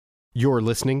You're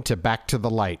listening to Back to the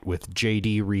Light with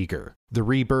J.D. Reager, the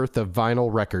Rebirth of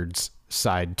Vinyl Records,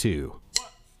 Side 2.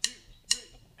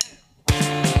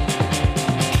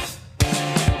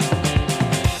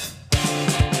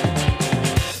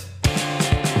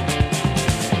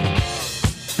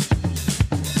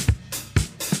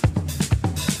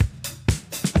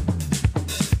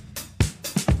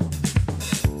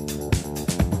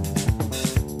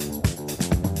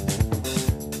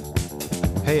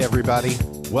 Hey everybody,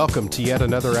 welcome to yet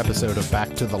another episode of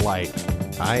Back to the Light.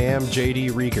 I am J.D.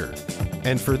 Reager,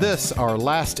 and for this, our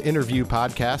last interview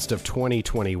podcast of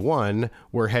 2021,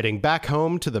 we're heading back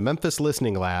home to the Memphis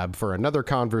Listening Lab for another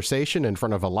conversation in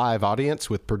front of a live audience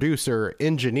with producer,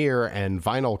 engineer, and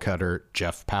vinyl cutter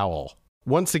Jeff Powell.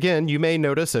 Once again, you may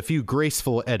notice a few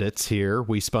graceful edits here.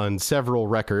 We spun several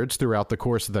records throughout the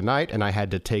course of the night, and I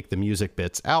had to take the music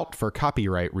bits out for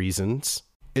copyright reasons.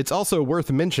 It's also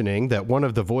worth mentioning that one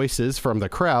of the voices from the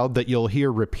crowd that you'll hear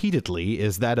repeatedly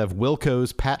is that of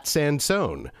Wilco's Pat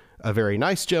Sansone, a very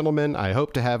nice gentleman I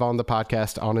hope to have on the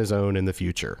podcast on his own in the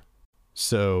future.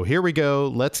 So here we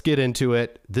go, let's get into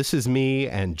it. This is me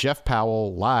and Jeff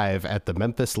Powell live at the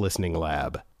Memphis Listening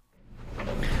Lab.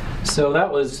 So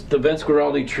that was the Vince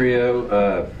Guaraldi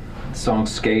Trio song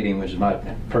Skating, which is my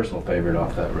personal favorite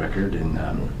off that record. And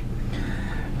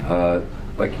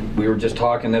like we were just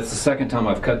talking, that's the second time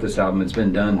I've cut this album. It's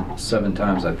been done 7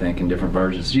 times, I think, in different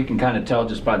versions. You can kind of tell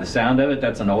just by the sound of it,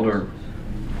 that's an older,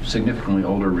 significantly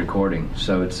older recording.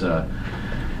 So it's kind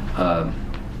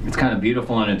of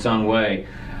beautiful in its own way.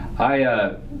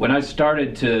 When I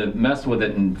started to mess with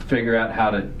it and figure out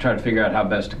how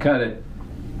best to cut it,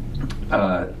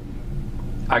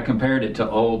 I compared it to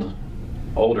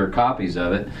older copies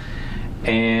of it,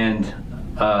 and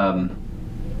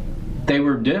they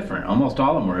were different. Almost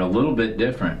all of them were a little bit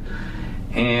different.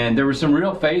 And there were some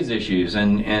real phase issues,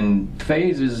 and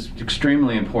phase is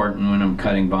extremely important when I'm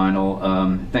cutting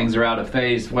vinyl. Things are out of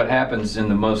phase. What happens in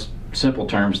the most simple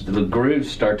terms, the grooves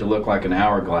start to look like an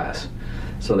hourglass.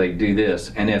 So they do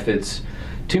this. And if it's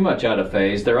too much out of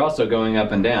phase, they're also going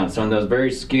up and down. So in those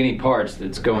very skinny parts, the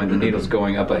needle's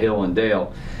going up a hill and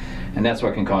dale. And that's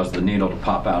what can cause the needle to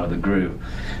pop out of the groove.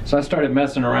 So I started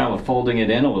messing around with folding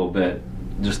it in a little bit,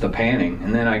 just the panning,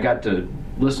 and then I got to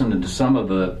listen to some of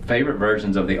the favorite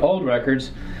versions of the old records.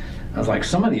 I was like,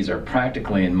 some of these are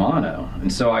practically in mono,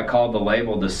 and so I called the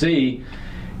label to see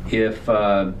if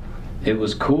it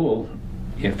was cool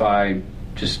if I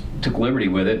just took liberty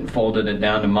with it and folded it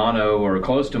down to mono or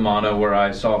close to mono where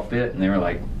I saw fit, and they were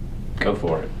like, go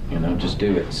for it, just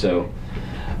do it. So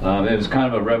it was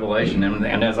kind of a revelation,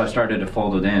 and as I started to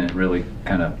fold it in, it really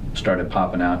kind of started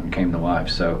popping out and came to life.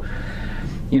 So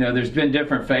there's been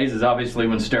different phases. Obviously,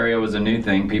 when stereo was a new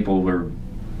thing, people were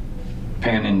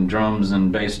panning drums and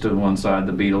bass to one side.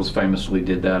 The Beatles famously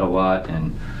did that a lot,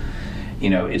 and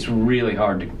it's really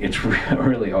hard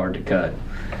to cut.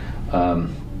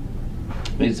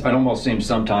 It almost seems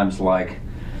sometimes like,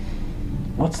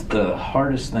 what's the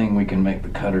hardest thing we can make the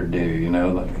cutter do?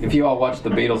 If you all watched the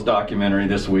Beatles documentary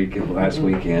last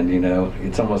weekend,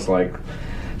 it's almost like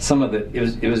some of it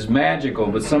was magical,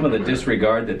 but some of the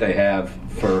disregard that they have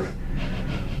for,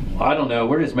 I don't know,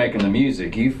 we're just making the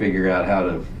music. You figure out how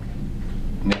to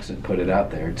mix it and put it out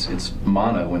there. It's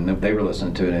mono, when they were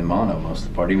listening to it in mono most of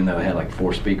the part, even though they had like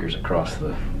 4 speakers across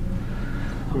the.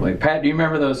 Like, Pat, do you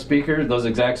remember those speakers, those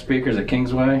exact speakers at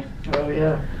Kingsway? Oh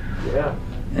yeah.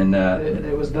 And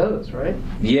it was those, right?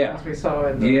 Yeah. As we saw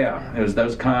in it was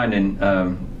those kind,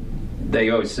 and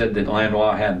they always said that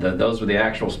Lanois had those were the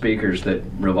actual speakers that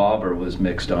Revolver was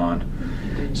mixed on.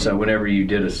 So whenever you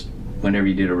did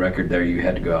a record there, you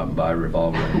had to go out and buy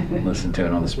Revolver and listen to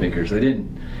it on the speakers.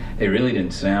 They really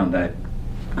didn't sound that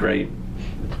great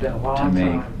to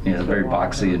me. Very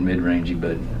boxy and mid-rangey,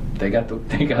 but they got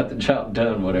the job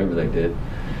done, whatever they did.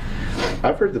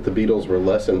 I've heard that the Beatles were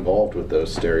less involved with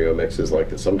those stereo mixes, like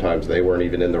that sometimes they weren't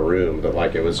even in the room, but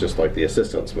like it was just like the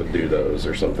assistants would do those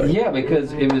or something. Yeah,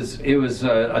 because it was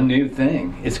a new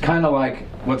thing. It's kind of like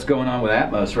what's going on with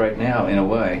Atmos right now, in a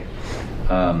way.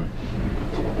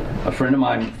 A friend of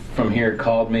mine from here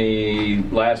called me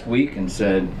last week and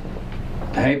said,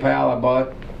 "Hey pal, I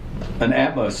bought an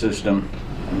Atmos system."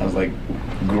 And I was like,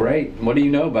 "Great, what do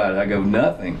you know about it?" I go,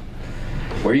 "Nothing.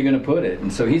 Where are you going to put it?"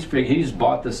 And so he's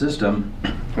bought the system.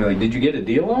 We're like, "Did you get a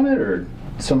deal on it, or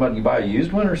somebody buy a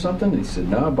used one or something?" And he said,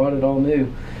 "No, I bought it all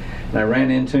new." And I ran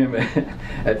into him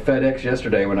at FedEx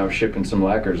yesterday when I was shipping some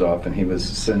lacquers off, and he was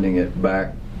sending it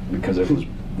back because it was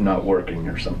not working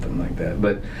or something like that.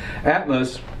 But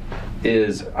Atmos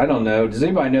is, I don't know, does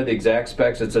anybody know the exact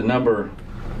specs? It's a number.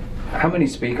 How many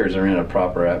speakers are in a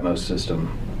proper Atmos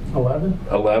system? 11.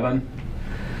 11?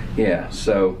 Yeah,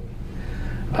 so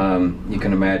you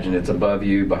can imagine it's above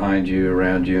you, behind you,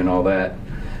 around you, and all that.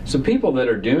 So people that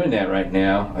are doing that right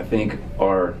now, I think,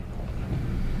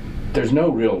 there's no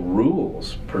real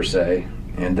rules per se,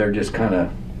 and they're just kind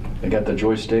of, they got the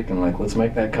joystick and like, let's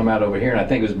make that come out over here. And I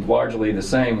think it was largely the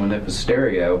same when it was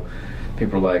stereo.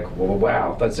 People are like, well,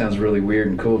 wow, that sounds really weird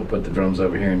and cool to put the drums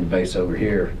over here and the bass over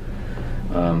here.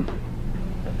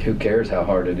 Who cares how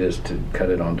hard it is to cut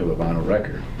it onto a vinyl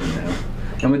record, you know?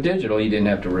 And with digital, you didn't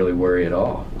have to really worry at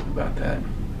all about that.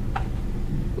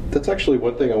 That's actually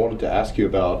one thing I wanted to ask you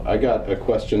about. I got a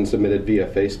question submitted via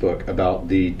Facebook about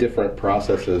the different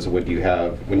processes when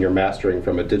you're mastering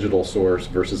from a digital source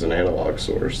versus an analog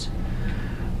source.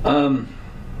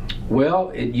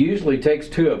 Well, it usually takes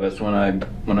two of us when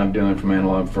I'm doing from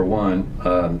analog. For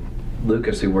one,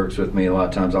 Lucas, who works with me a lot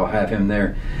of times, I'll have him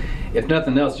there. If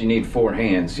nothing else, you need four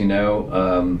hands. You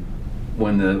know,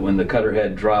 when the cutter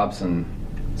head drops and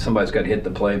somebody's got to hit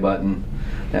the play button,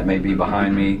 that may be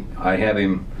behind me. I have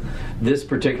him. This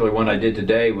particular one I did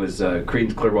today was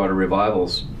Creedence Clearwater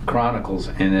Revival's Chronicles,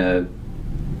 and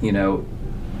you know,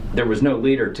 there was no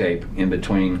leader tape in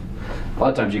between. A lot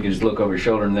of times you can just look over your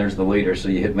shoulder and there's the leader, so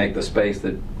you make the space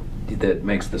that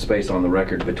makes the space on the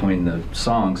record between the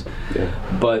songs. Yeah.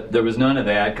 But there was none of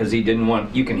that because he didn't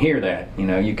want. You can hear that, you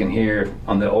know. You can hear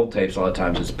on the old tapes a lot of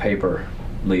times it's paper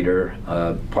leader.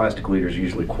 Plastic leader is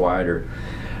usually quieter.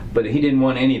 But he didn't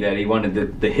want any of that. He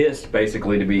wanted the hiss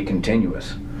basically to be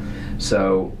continuous.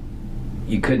 So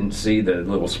you couldn't see the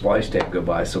little splice tape go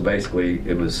by. So basically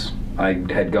I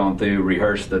had gone through,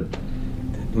 rehearsed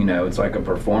you know, it's like a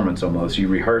performance almost. You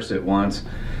rehearse it once,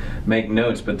 make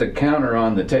notes, but the counter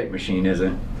on the tape machine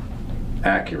isn't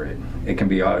accurate. It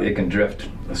can drift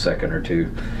a second or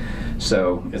two.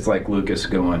 So it's like Lucas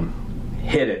going,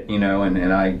 hit it, you know,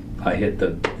 and I hit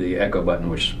the echo button,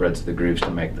 which spreads the grooves to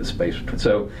make the space.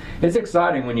 So it's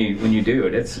exciting when you do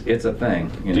it. It's a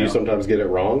thing. You know? Do you sometimes get it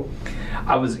wrong?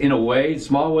 I was, in a way,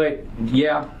 small way,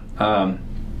 yeah.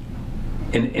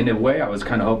 In a way, I was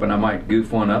kind of hoping I might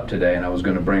goof one up today, and I was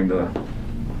going to bring the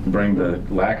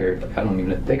lacquer.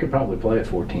 They could probably play a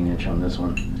 14-inch on this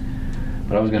one.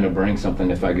 But I was going to bring something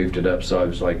if I goofed it up, so I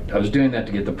was doing that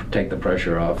to take the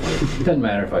pressure off. It doesn't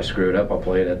matter if I screw it up, I'll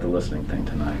play it at the listening thing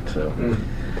tonight. So,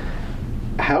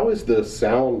 how is the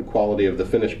sound quality of the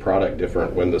finished product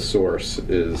different when the source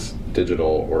is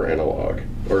digital or analog?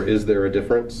 Or is there a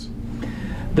difference?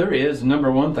 There is.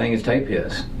 Number one thing is tape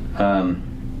hiss. I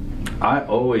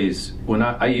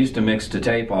used to mix to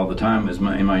tape all the time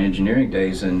in my engineering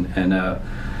days, and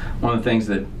one of the things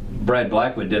that Brad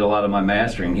Blackwood did a lot of my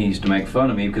mastering. He used to make fun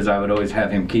of me because I would always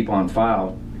have him keep on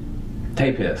file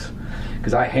tape hiss,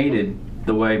 because I hated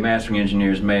the way mastering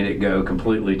engineers made it go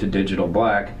completely to digital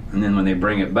black, and then when they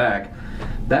bring it back,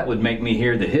 that would make me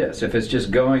hear the hiss. If it's just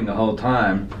going the whole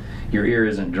time, your ear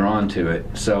isn't drawn to it.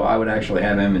 So I would actually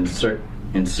have him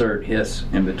insert hiss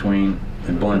in between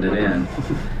and blend it in.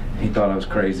 He thought I was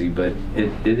crazy, but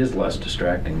it is less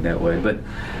distracting that way. But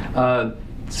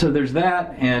so there's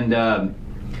that, and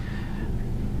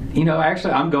you know,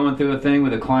 actually, I'm going through a thing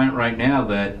with a client right now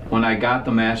that when I got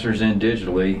the masters in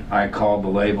digitally, I called the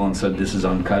label and said, this is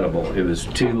uncuttable. It was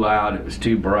too loud, it was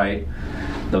too bright.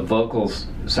 The vocals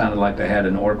sounded like they had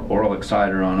an oral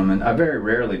exciter on them, and I very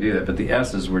rarely do that, but the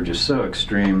S's were just so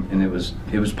extreme, and it was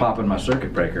popping my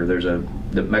circuit breaker. There's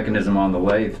the mechanism on the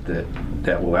lathe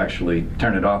that will actually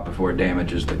turn it off before it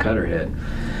damages the cutter head.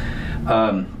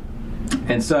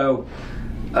 And so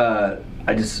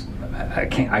I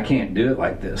can't do it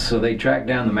like this. So they tracked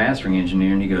down the mastering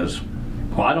engineer, and he goes,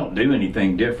 well, I don't do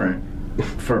anything different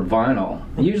for vinyl.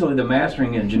 Usually the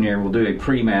mastering engineer will do a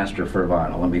pre-master for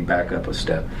vinyl. Let me back up a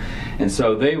step. And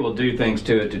so they will do things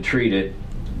to it to treat it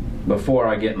before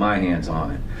I get my hands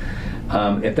on it.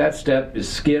 If that step is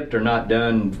skipped or not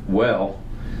done well,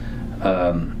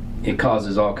 it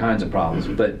causes all kinds of problems.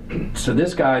 But so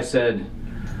this guy said,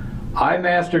 I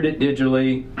mastered it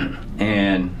digitally,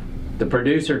 and the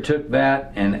producer took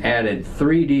that and added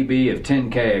 3 dB of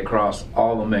 10K across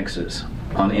all the mixes.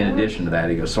 In addition to that,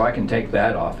 he goes, so I can take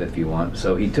that off if you want.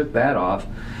 So he took that off,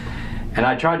 and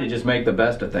I tried to just make the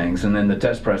best of things. And then the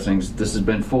test pressings, this has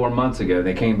been 4 months ago,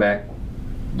 they came back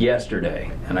yesterday,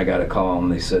 and I got a call,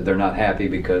 and they said they're not happy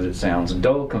because it sounds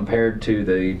dull compared to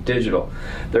the digital.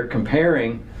 They're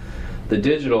comparing the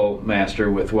digital master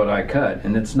with what I cut,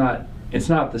 and it's not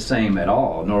the same at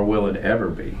all, nor will it ever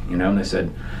be. You know, and they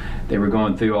said they were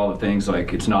going through all the things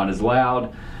like it's not as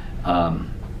loud,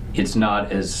 it's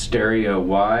not as stereo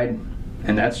wide,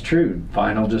 and that's true.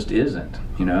 Vinyl just isn't.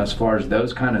 You know, as far as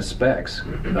those kind of specs,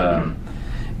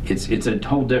 it's a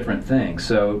whole different thing.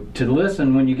 So to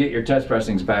listen when you get your test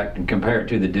pressings back and compare it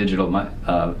to the digital,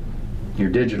 your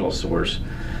digital source,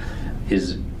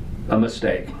 is a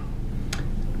mistake.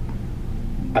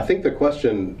 I think the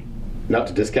question, not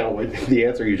to discount the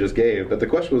answer you just gave, but the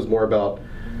question was more about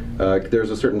there's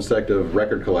a certain sect of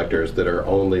record collectors that are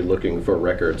only looking for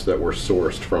records that were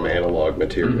sourced from analog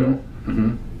material.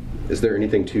 Is there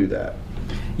anything to that?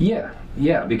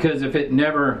 Yeah, because if it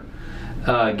never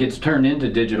gets turned into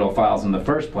digital files in the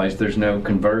first place, there's no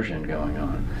conversion going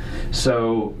on.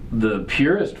 So the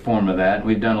purest form of that,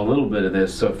 we've done a little bit of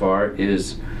this so far,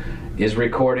 is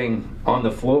recording on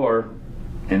the floor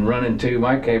and running 2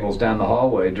 mic cables down the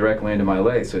hallway directly into my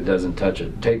lathe, so it doesn't touch a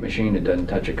tape machine, it doesn't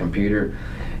touch a computer.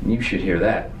 And you should hear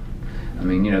that. I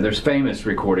mean, there's famous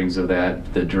recordings of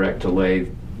that, the direct to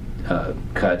lathe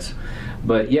cuts.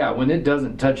 But yeah, when it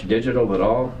doesn't touch digital at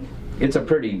all, it's a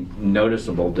pretty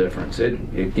noticeable difference.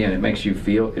 It makes you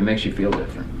feel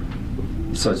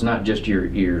different. So it's not just your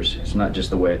ears, it's not just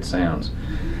the way it sounds,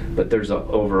 but there's an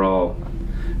overall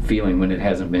feeling when it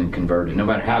hasn't been converted. No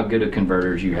matter how good of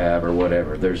converters you have or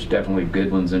whatever, there's definitely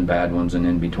good ones and bad ones and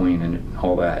in between and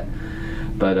all that.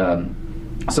 But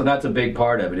so that's a big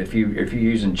part of it. If you're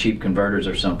using cheap converters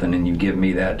or something and you give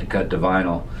me that to cut to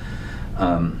vinyl,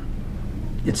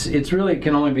 it's really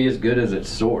can only be as good as its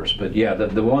source. But yeah,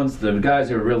 the guys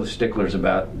who are really sticklers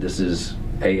about this is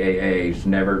AAA, it's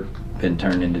never been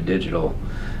turned into digital,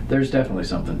 there's definitely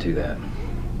something to that.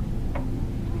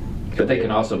 But they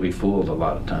can also be fooled a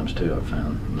lot of times too, I've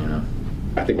found,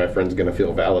 I think my friend's going to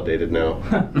feel validated now.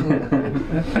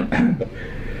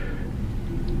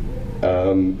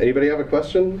 Anybody have a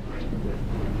question?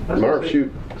 Marv,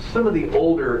 shoot. Some of the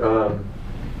older,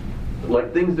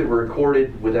 like things that were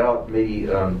recorded without maybe,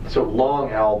 so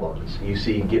long albums you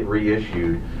see get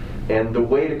reissued, and the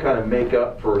way to kind of make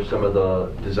up for some of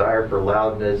the desire for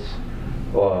loudness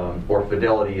or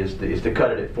fidelity is to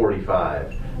cut it at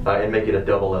 45 and make it a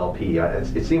double LP.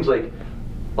 It seems like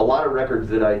a lot of records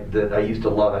that I used to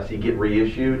love, I see get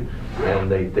reissued,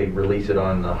 and they release it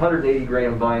on 180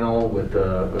 gram vinyl with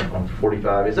on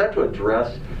 45. Is that to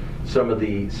address some of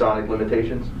the sonic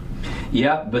limitations?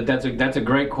 Yeah, but that's a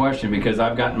great question, because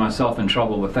I've gotten myself in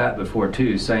trouble with that before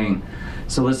too. Saying,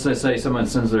 so let's just say someone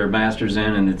sends their masters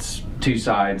in and it's 2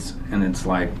 sides, and it's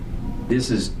like,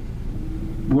 this is.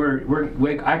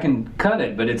 I can cut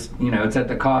it, but it's it's at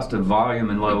the cost of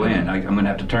volume and low end. I'm going to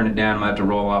have to turn it down. I'm going to have to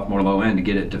roll off more low end to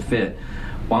get it to fit.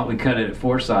 Why don't we cut it at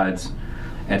 4 sides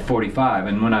at 45?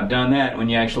 And when I've done that, when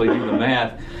you actually do the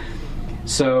math,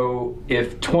 so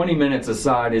if 20 minutes a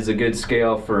side is a good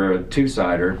scale for a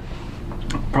 2-sider,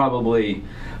 probably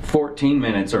 14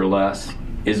 minutes or less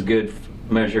is good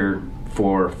measure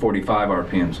for 45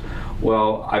 RPMs.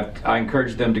 Well, I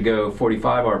encouraged them to go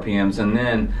 45 RPMs, and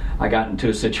then I got into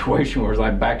a situation where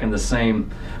I'm back in the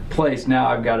same place. Now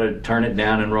I've got to turn it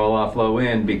down and roll off low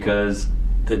end because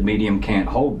the medium can't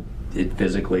hold, it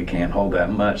physically can't hold that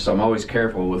much. So I'm always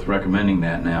careful with recommending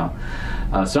that now.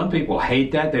 Some people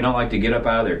hate that. They don't like to get up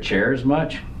out of their chairs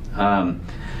much. I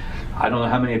don't know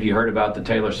how many of you heard about the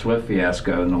Taylor Swift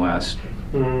fiasco in the last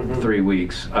 3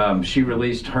 weeks. She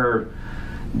released her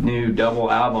new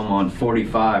double album on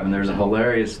 45, and there's a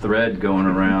hilarious thread going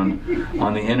around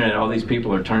on the internet. All these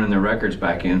people are turning their records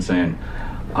back in saying,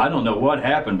 I don't know what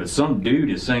happened, but some dude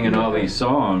is singing all these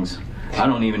songs. I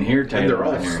don't even hear Taylor.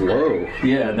 And they're all slow.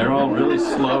 Yeah, and they're all really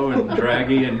slow and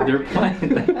draggy, and they're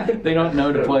playing. They don't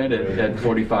know to play it at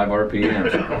 45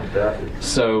 RPM.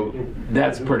 So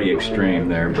that's pretty extreme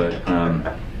there, but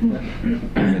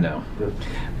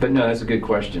But no, that's a good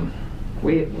question.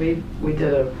 We did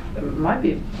it might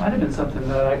have been something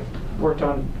that I worked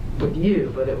on with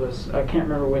you, but it was, I can't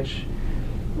remember which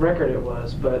record it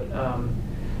was, but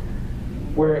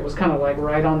where it was kind of like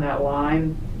right on that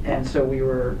line, and so me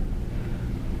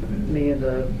and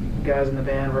the guys in the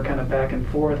band were kind of back and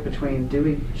forth between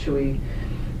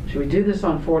should we do this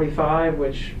on 45,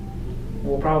 which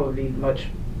will probably be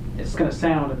it's going to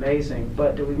sound amazing,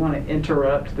 but do we want to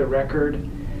interrupt the record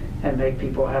and make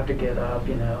people have to get up,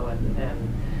 and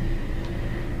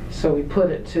so we put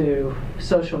it to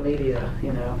social media,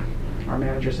 Our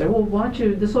manager said, well, why don't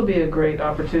you, this will be a great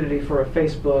opportunity for a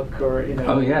Facebook or,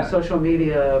 social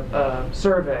media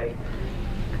survey.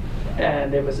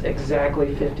 And it was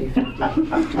exactly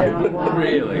 50-50 down the line.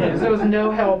 Really? There was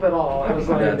no help at all. It was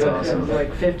like, That's awesome. It was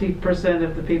like 50%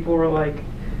 of the people were like,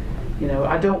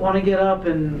 I don't want to get up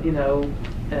and,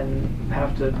 and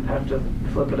have to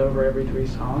flip it over every 3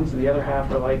 songs, and the other half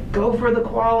are like, go for the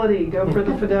quality, go for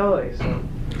the fidelity. So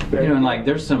You know, and like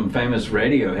there's some famous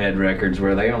Radiohead records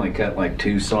where they only cut like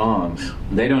 2 songs.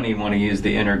 They don't even want to use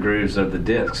the inner grooves of the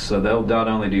discs, so they'll not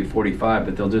only do 45,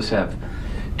 but they'll just have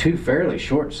 2 fairly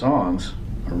short songs,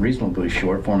 or reasonably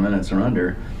short, 4 minutes or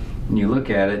under. And you look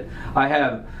at it. I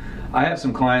have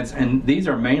some clients, and these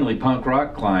are mainly punk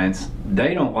rock clients.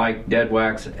 They don't like dead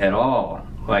wax at all.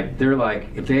 Like they're like,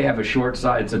 if they have a short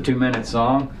side, it's a 2-minute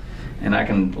song, and I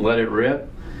can let it rip,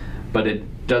 but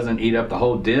it doesn't eat up the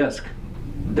whole disc.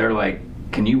 They're like,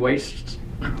 can you waste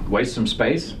some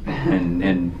space?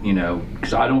 And you know,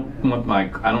 because I don't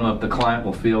know if the client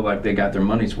will feel like they got their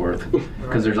money's worth,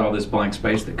 because there's all this blank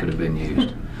space that could have been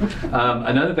used.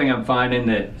 Another thing I'm finding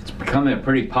that it's becoming a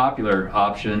pretty popular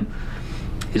option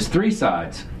is 3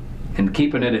 sides, and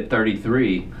keeping it at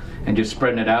 33 and just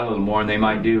spreading it out a little more. And they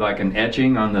might do like an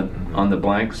etching on the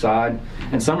blank side,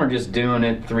 and some are just doing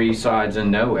it 3 sides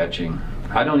and no etching.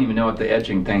 I don't even know what the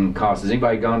etching thing costs. Has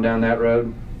anybody gone down that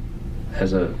road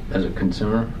as a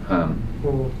consumer?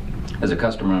 As a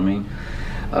customer, I mean.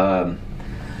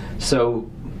 So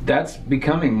that's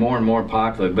becoming more and more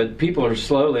popular, but people are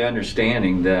slowly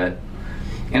understanding that.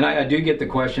 And I do get the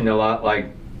question a lot,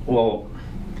 like, well,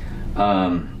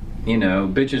 you know,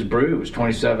 Bitches Brew is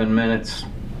 27 minutes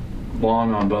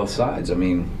long on both sides. I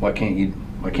mean, why can't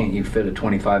you fit a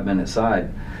 25-minute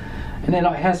side? And it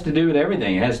has to do with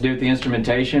everything. It has to do with the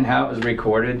instrumentation, how it was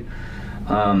recorded,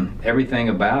 everything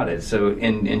about it. So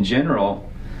in general,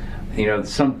 you know,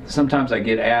 sometimes I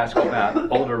get asked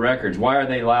about older records. Why are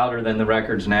they louder than the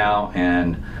records now,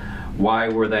 and why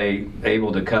were they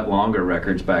able to cut longer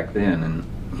records back then?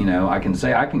 And you know, I can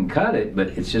say I can cut it, but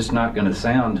it's just not going to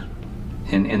sound.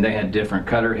 And they had different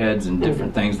cutter heads and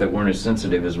different things that weren't as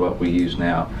sensitive as what we use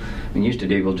now. I mean, used to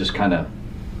be able to just kind of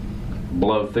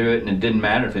blow through it, and it didn't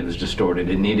matter if it was distorted.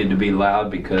 It needed to be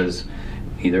loud because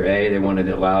either A, they wanted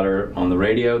it louder on the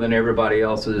radio than everybody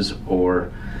else's,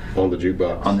 or on the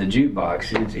jukebox. On the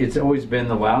jukebox. It's always been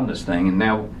the loudness thing, and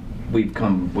now we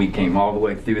came all the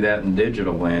way through that in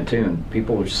digital land too, and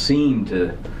people seem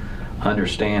to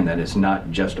understand that it's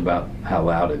not just about how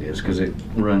loud it is, because it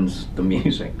ruins the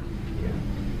music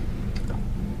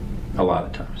a lot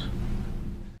of times.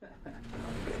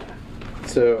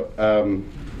 So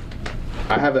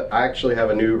I actually have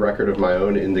a new record of my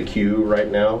own in the queue right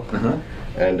now.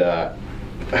 And a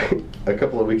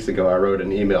couple of weeks ago I wrote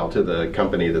an email to the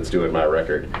company that's doing my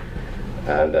record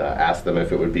and asked them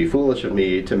if it would be foolish of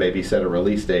me to maybe set a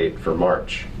release date for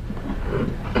March.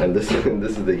 And this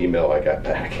is the email I got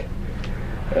back.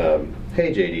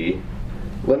 Hey JD,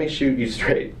 let me shoot you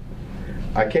straight.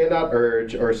 I cannot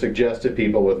urge or suggest to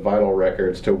people with vinyl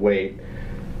records to wait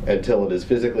until it is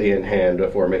physically in hand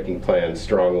before making plans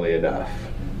strongly enough.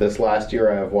 This last year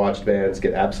I have watched bands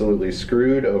get absolutely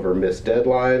screwed over missed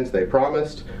deadlines they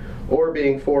promised, or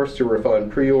being forced to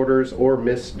refund pre-orders or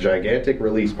miss gigantic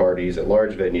release parties at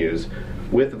large venues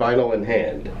with vinyl in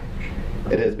hand.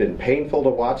 It has been painful to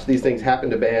watch these things happen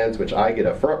to bands which I get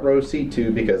a front row seat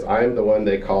to because I am the one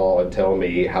they call and tell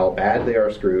me how bad they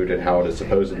are screwed and how it is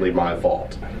supposedly my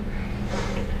fault.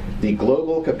 The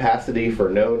global capacity for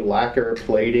known lacquer,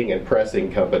 plating, and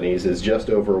pressing companies is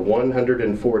just over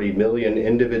 140 million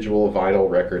individual vinyl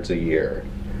records a year.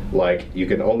 Like, you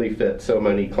can only fit so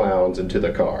many clowns into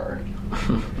the car.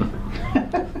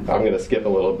 I'm going to skip a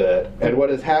little bit. And what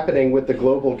is happening with the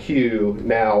global queue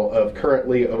now of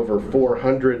currently over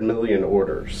 400 million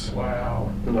orders.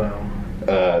 Wow.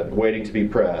 Waiting to be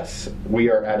pressed. We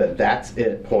are at a that's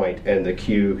it point, and the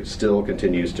queue still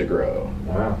continues to grow.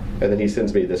 Wow. And then he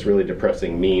sends me this really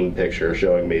depressing meme picture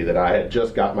showing me that I had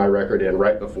just got my record in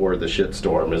right before the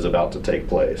shitstorm is about to take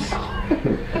place.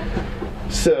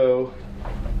 So,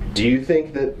 do you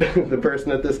think that the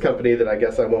person at this company that I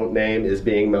guess I won't name is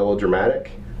being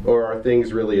melodramatic? Or are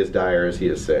things really as dire as he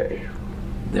is saying?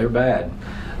 They're bad.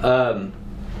 I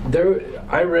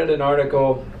read an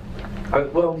article.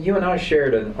 Well, you and I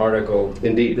shared an article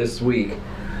Indeed. This week,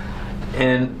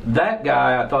 and that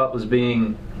guy I thought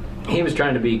he was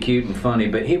trying to be cute and funny,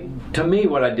 but to me,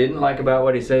 what I didn't like about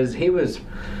what he says, he was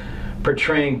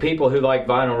portraying people who like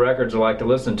vinyl records or like to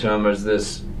listen to them as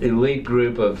this elite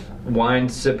group of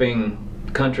wine-sipping,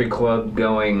 country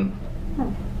club-going,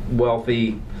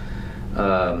 wealthy,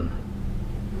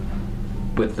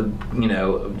 with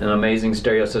an amazing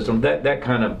stereo system, that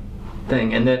kind of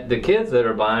thing, and that the kids that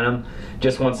are buying them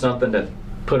just want something to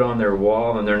put on their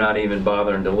wall, and they're not even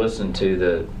bothering to listen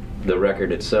to the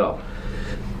record itself.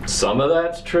 Some of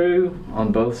that's true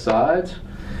on both sides,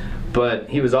 but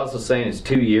he was also saying it's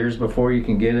 2 years before you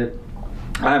can get it.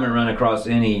 I haven't run across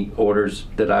any orders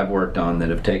that I've worked on that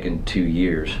have taken 2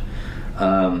 years.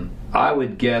 I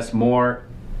would guess more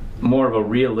more of a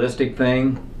realistic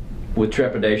thing, with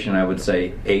trepidation, I would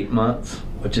say 8 months,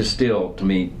 which is still, to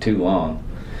me, too long.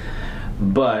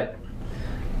 But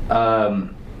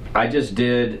I just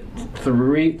did,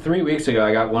 3 weeks ago,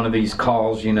 I got one of these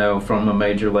calls, from a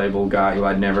major label guy who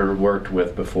I'd never worked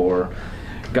with before.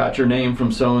 Got your name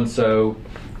from so-and-so.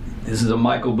 This is a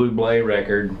Michael Bublé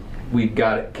record. We've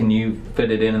got it. Can you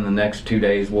fit it in the next 2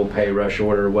 days? We'll pay rush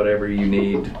order, whatever you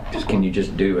need. Can you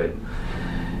just do it?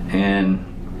 And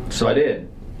so I did.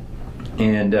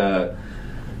 And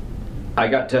I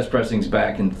got test pressings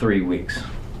back in 3 weeks.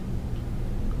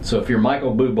 So if you're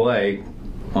Michael Bublé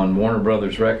on Warner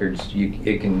Brothers Records,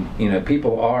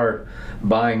 people are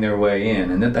buying their way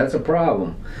in, and that's a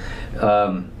problem.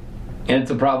 And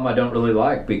it's a problem I don't really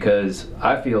like, because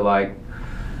I feel like,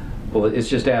 well, it's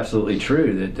just absolutely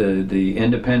true that the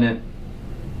independent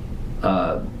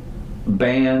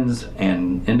bands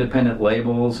and independent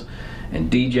labels and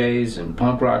DJs and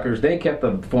punk rockers, they kept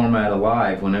the format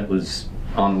alive when it was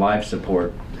on life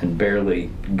support and barely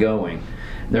going.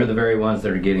 They're the very ones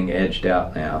that are getting edged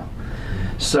out now.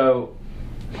 So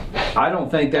I don't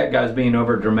think that guy's being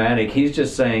over dramatic. He's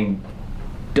just saying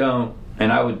don't,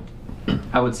 and I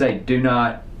would say do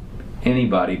not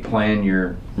anybody plan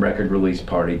your record release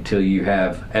party till you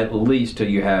have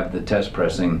the test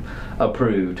pressing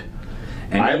approved.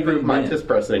 And I approved my test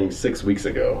pressing 6 weeks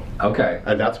ago. Okay.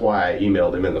 And that's why I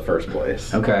emailed him in the first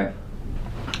place. Okay.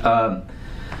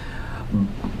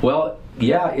 Well,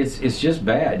 yeah, it's just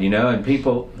bad, and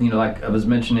people, like I was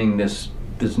mentioning this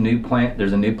new plant.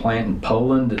 There's a new plant in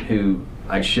Poland who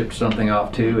I shipped something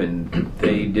off to, and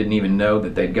they didn't even know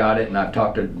that they got it. And I've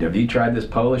talked to, have you tried this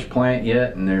Polish plant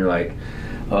yet? And they're like,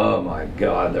 oh my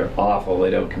God, they're awful. They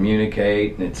don't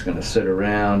communicate, and it's going to sit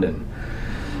around. And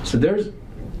so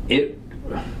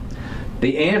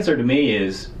the answer to me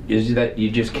is that you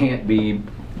just can't be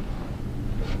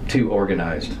too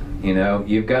organized.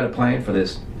 You've got to plan for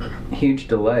this huge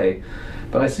delay.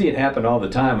 But I see it happen all the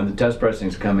time when the test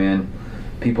pressings come in.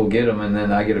 People get them, and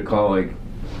then I get a call like,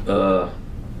 I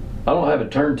don't have a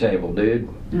turntable, dude.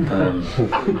 Do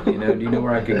you know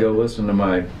where I could go listen to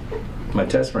my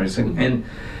test pressing?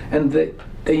 And they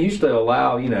usually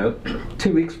allow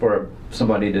 2 weeks for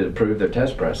somebody to approve their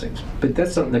test pressings. But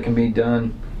that's something that can be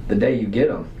done the day you get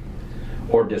them,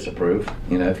 or disapprove.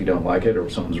 If you don't like it or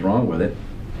something's wrong with it.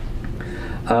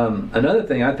 Another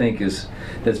thing I think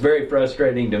that's very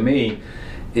frustrating to me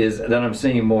is that I'm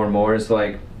seeing more and more. It's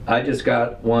like I just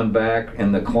got one back,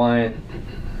 and the client,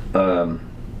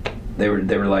 they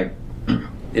were like,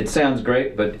 it sounds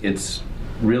great, but it's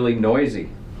really noisy.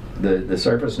 The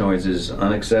surface noise is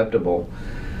unacceptable.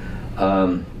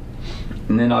 And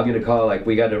then I'll get a call like,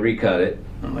 we got to recut it.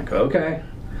 I'm like, okay.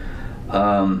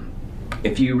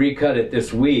 If you recut it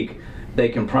this week, they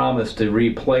can promise to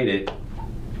replate it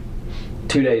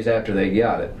 2 days after they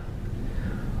got it.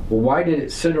 Well, why did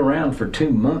it sit around for 2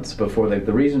 months before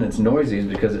the reason it's noisy is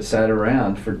because it sat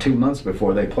around for 2 months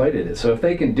before they plated it. So if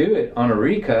they can do it on a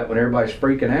recut when everybody's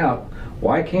freaking out,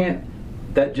 why can't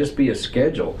that just be a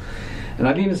schedule? And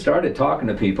I've even started talking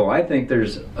to people. I think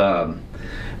there's a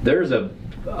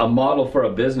model for a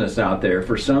business out there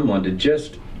for someone to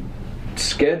just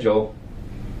schedule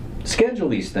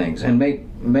these things and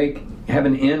have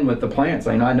an in with the plants.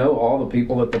 I know all the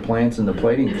people at the plants and the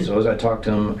plating facilities. I talk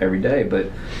to them every day, but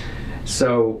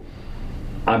so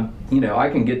I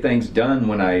can get things done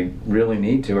when I really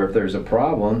need to, or if there's a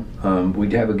problem,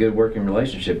 we'd have a good working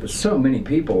relationship. But so many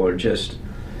people are just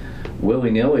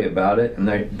willy-nilly about it,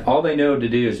 and all they know to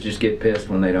do is just get pissed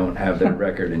when they don't have their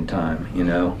record in time,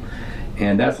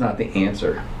 and that's not the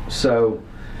answer. So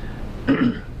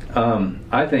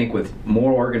I think with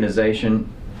more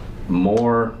organization,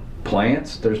 more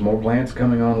plants, there's more plants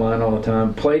coming online all the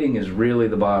time. Plating is really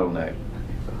the bottleneck.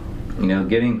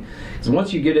 Because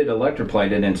once you get it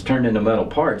electroplated and it's turned into metal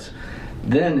parts,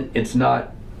 then it's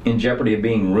not in jeopardy of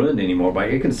being ruined anymore. But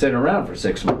it can sit around for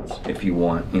 6 months if you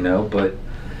want, but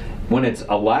when it's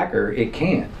a lacquer, it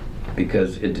can't,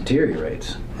 because it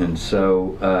deteriorates. And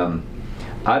so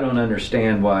I don't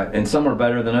understand why, and some are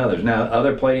better than others. Now,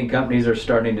 other plating companies are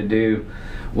starting to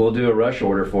we'll do a rush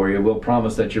order for you. We'll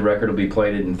promise that your record will be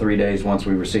plated in 3 days once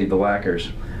we receive the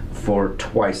lacquers for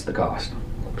twice the cost.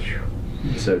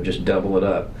 So just double it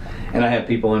up. And I have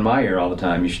people in my ear all the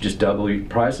time, you should just double your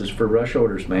prices for rush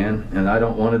orders, man. And I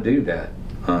don't want to do that.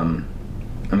 I'm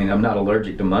not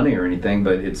allergic to money or anything,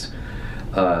 but it's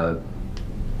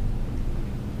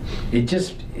it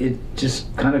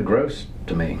just kind of gross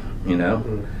to me,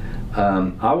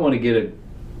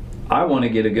 I want to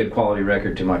get a good quality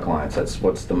record to my clients. That's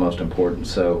what's the most important.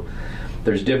 So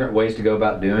there's different ways to go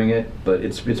about doing it, but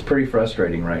it's pretty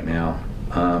frustrating right now.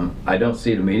 I don't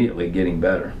see it immediately getting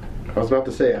better. I was about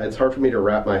to say, it's hard for me to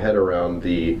wrap my head around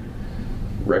the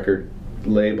record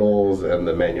labels and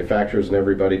the manufacturers and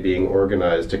everybody being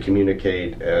organized to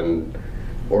communicate and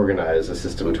organize a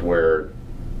system to where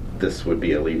this would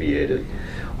be alleviated.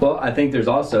 Well, I think there's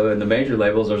also, in the major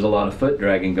labels, there's a lot of foot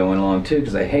dragging going along too,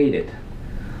 because they hate it.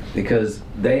 Because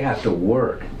they have to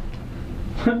work.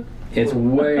 It's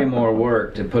way more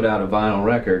work to put out a vinyl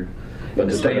record and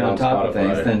to stay on top of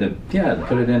things than to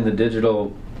put it in the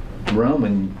digital realm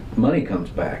and money comes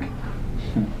back.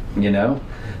 You know?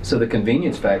 So the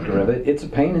convenience factor of it, it's a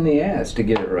pain in the ass to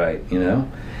get it right, you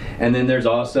know? And then there's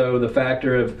also the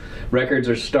factor of records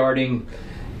are starting,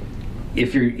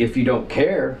 if you don't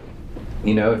care,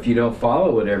 you know, if you don't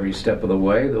follow it every step of the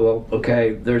way, well,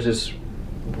 okay, there's this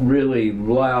really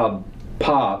loud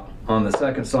pop on the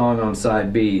second song on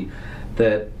side B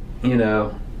that, you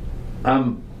know,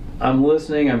 I'm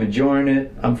listening, I'm enjoying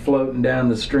it, I'm floating down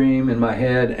the stream in my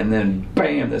head, and then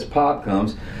bam, this pop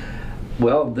comes.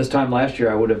 Well, this time last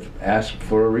year I would have asked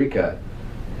for a recut,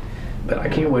 but I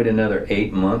can't wait another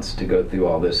 8 months to go through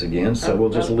all this again, so we'll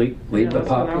just leave the pop. That's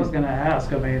what I was going to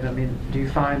ask. I mean, do you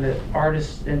find that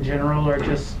artists in general are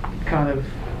just kind of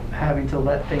having to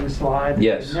let things slide that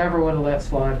Yes. they never would have let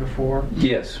slide before?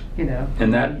 Yes. You know.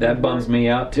 And that bums me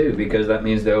out too, because that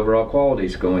means the overall quality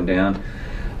is going down.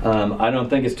 I don't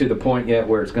think it's to the point yet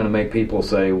where it's going to make people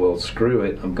say, well, screw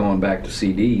it, I'm going back to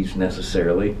CDs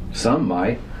necessarily. Some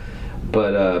might.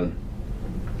 But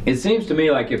it seems to me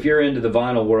like if you're into the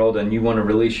vinyl world and you want to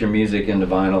release your music into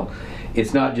vinyl,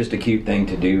 it's not just a cute thing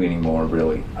to do anymore,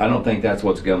 really. I don't think that's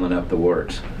what's gumming up the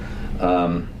works.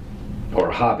 Or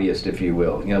hobbyist, if you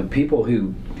will. You know, people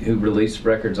who release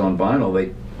records on vinyl,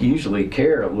 they usually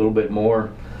care a little bit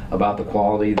more about the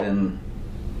quality than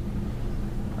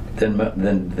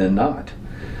not.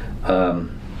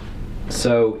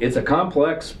 So it's a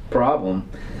complex problem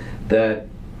that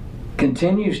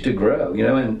continues to grow. You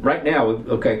know, and right now,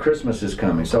 okay, Christmas is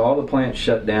coming, so all the plants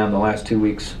shut down the last 2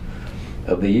 weeks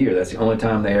of the year. That's the only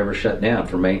time they ever shut down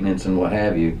for maintenance and what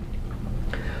have you.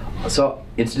 So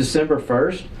it's December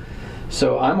 1st.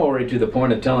 So I'm already to the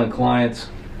point of telling clients,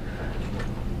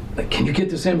 can you get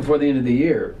this in before the end of the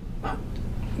year?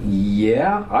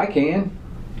 Yeah, I can.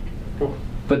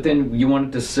 But then you want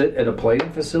it to sit at a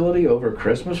plating facility over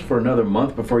Christmas for another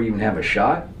month before you even have a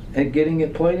shot at getting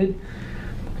it plated?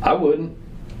 I wouldn't,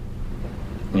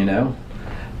 you know.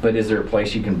 But is there a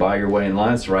place you can buy your way in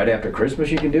line so right after Christmas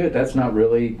you can do it? That's not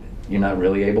really, you're not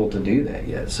really able to do that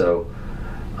yet. So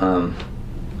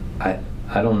I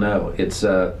don't know.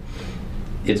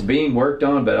 It's being worked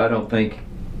on, but I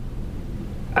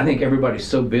think everybody's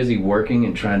so busy working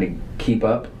and trying to keep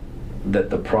up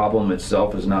that the problem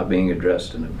itself is not being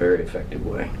addressed in a very effective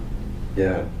way.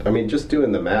 Yeah, I mean, just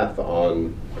doing the math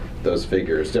on those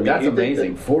figures. I mean, that's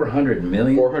amazing. 400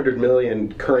 million? 400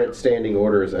 million current standing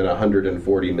orders and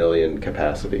 140 million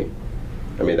capacity.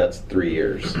 I mean, that's 3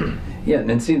 years. Yeah,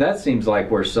 and see, that seems like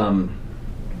where some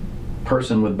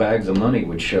person with bags of money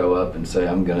would show up and say,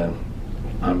 I'm gonna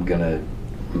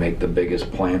make the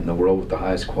biggest plant in the world with the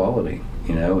highest quality,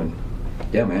 you know. And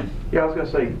yeah, man. Yeah, I was going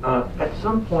to say, at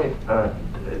some point,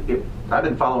 I've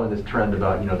been following this trend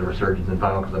about, you know, the resurgence in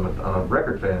vinyl because I'm a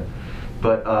record fan.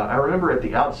 But I remember at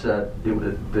the outset,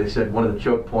 they said one of the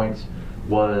choke points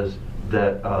was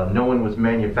that no one was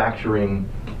manufacturing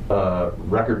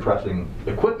record pressing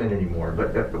equipment anymore.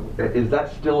 But is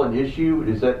that still an issue?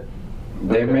 Is that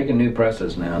They're making new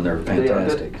presses now, and they're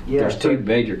fantastic. Yeah, There's two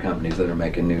major companies that are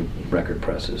making new record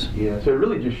presses. Yeah, so it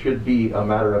really just should be a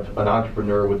matter of an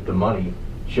entrepreneur with the money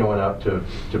showing up to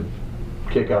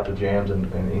kick out the jams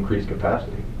and increase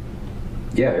capacity.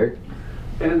 Yeah, Eric?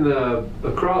 And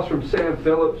across from Sam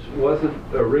Phillips, wasn't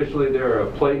originally there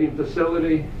a plating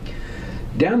facility?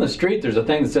 Down the street, there's a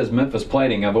thing that says Memphis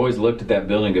Plating. I've always looked at that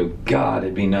building and go, God,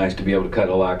 it'd be nice to be able to cut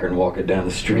a lacquer and walk it down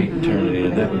the street and turn it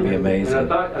in. That would be amazing.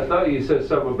 And I thought you said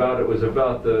something about it was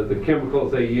about the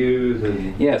chemicals they use.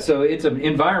 And yeah, so it's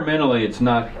environmentally, it's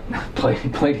not,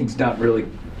 plating's not really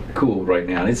cool right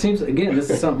now. And it seems, again, this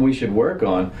is something we should work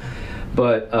on.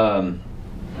 But,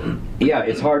 yeah,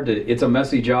 it's hard to, it's a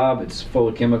messy job. It's full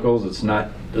of chemicals. It's not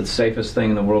the safest thing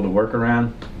in the world to work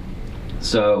around.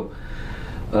 So,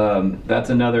 that's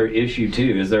another issue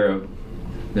too. Is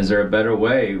there a better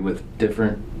way with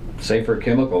different, safer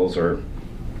chemicals, or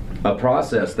a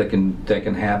process that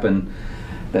can happen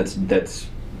that's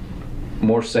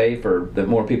more safe, or that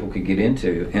more people could get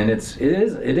into? And it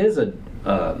is a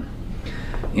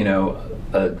you know,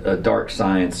 a dark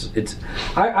science. It's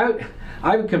I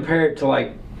would compare it to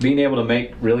like being able to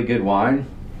make really good wine.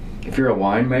 If you're a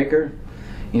winemaker,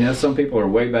 You know, some people are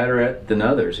way better at than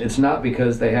others. It's not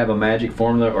because they have a magic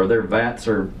formula or their vats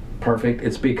are perfect.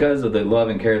 It's because of the love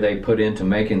and care they put into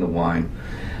making the wine.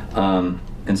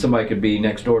 And somebody could be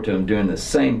next door to them doing the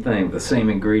same thing with the same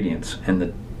ingredients,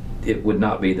 and it would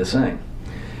not be the same.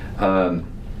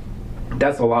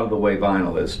 That's a lot of the way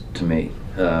vinyl is to me.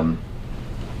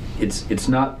 It's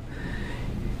not,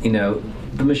 you know,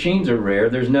 the machines are rare.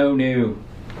 There's no new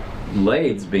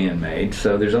lathes being made,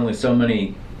 so there's only so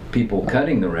many people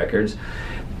cutting the records.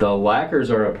 The lacquers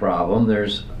are a problem.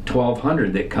 There's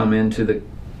 1,200 that come into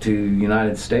to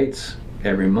United States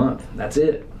every month. That's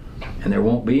it. And there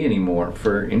won't be any more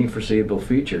for any foreseeable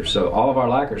future. So all of our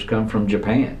lacquers come from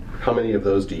Japan. How many of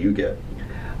those do you get?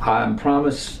 I'm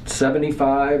promised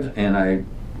 75, and a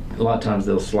lot of times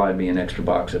they'll slide me an extra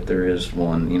box if there is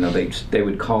one. You know, they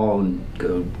would call and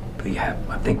go,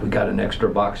 I think we got an extra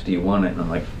box. Do you want it? And I'm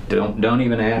like, don't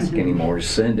even ask anymore.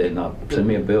 Just send it, and I'll send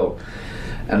me a bill.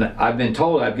 And I've been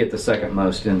told I'd get the second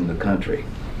most in the country.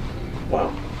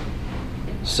 Wow.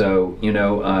 So, you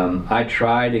know,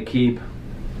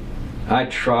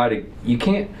 you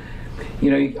can't,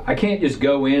 you know, I can't just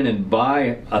go in and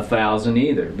buy 1,000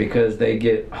 either, because they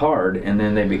get hard and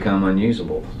then they become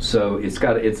unusable. So it's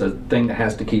a thing that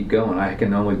has to keep going. I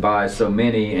can only buy so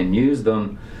many and use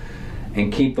them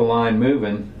and keep the line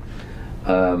moving,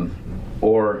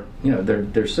 or, you know,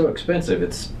 they're so expensive.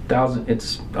 It's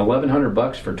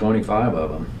 $1,100 for 25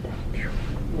 of them.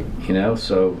 You know,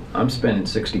 so I'm spending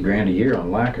 $60,000 a year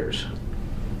on lacquers.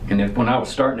 And when I was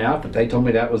starting out, if they told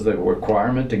me that was the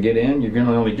requirement to get in, you're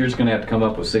just gonna have to come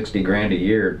up with $60,000 a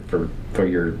year for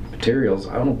your materials.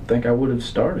 I don't think I would have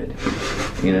started.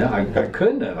 You know, I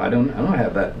couldn't have. I don't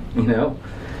have that. You know,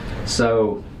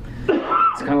 so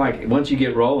it's kind of like once you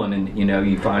get rolling, and you know,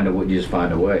 you just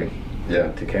find a way.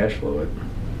 Yeah. To cash flow it.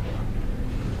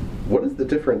 What is the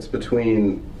difference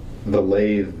between the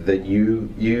lathe that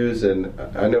you use, and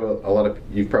I know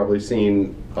you've probably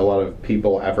seen a lot of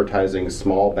people advertising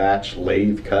small batch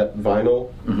lathe cut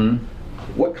vinyl. Mm-hmm.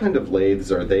 What kind of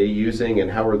lathes are they using,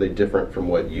 and how are they different from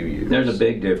what you use? There's a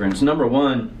big difference. Number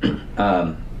one,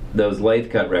 those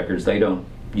lathe cut records, they don't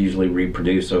usually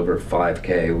reproduce over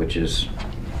 5K, which is,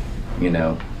 you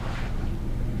know,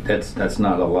 that's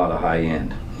not a lot of high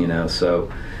end, you know,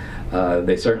 so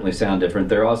they certainly sound different.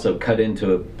 They're also cut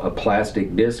into a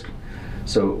plastic disc,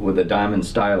 so with a diamond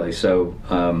stylet. So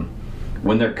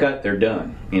when they're cut, they're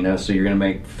done. You know, so you're going to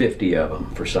make 50 of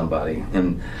them for somebody.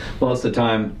 And most of the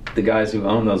time, the guys who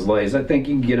own those lathes, I think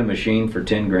you can get a machine for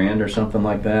 $10,000 or something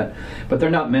like that. But they're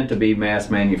not meant to be mass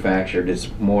manufactured. It's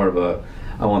more of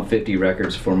I want 50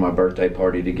 records for my birthday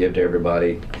party to give to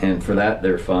everybody. And for that,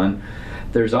 they're fun.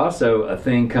 There's also a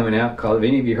thing coming out called, have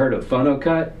any of you heard of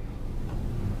PhonoCut?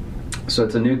 So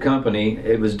it's a new company.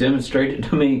 It was demonstrated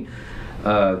to me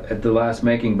at the last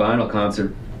Making Vinyl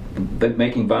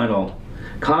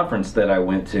conference that I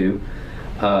went to,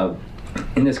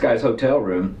 in this guy's hotel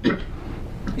room,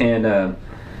 and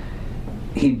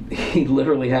he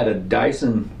literally had a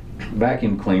Dyson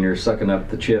vacuum cleaner sucking up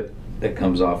the chip that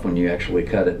comes off when you actually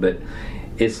cut it. But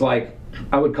it's like,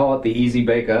 I would call it the easy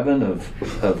bake oven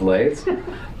of lathes,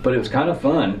 but it was kind of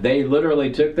fun. They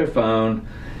literally took their phone,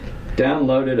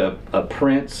 downloaded a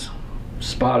Prince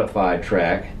Spotify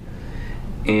track,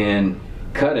 and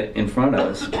cut it in front of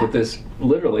us with this,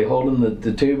 literally holding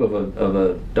the tube of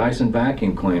a Dyson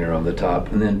vacuum cleaner on the top,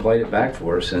 and then played it back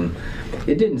for us. And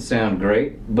it didn't sound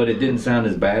great, but it didn't sound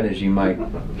as bad as you might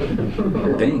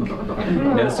think.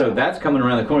 You know, so that's coming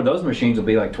around the corner. Those machines will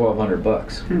be like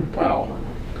 $1,200. Wow.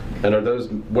 And are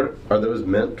those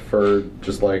meant for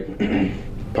just like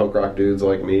punk rock dudes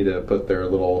like me to put their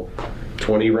little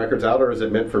 20 records out, or is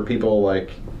it meant for people like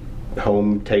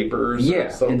home tapers? Yeah, or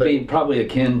something? it'd be probably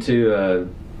akin to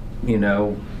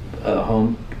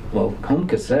home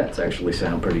cassettes actually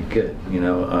sound pretty good, you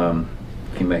know,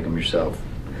 if you make them yourself.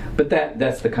 But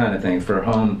that's the kind of thing for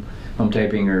home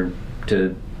taping, or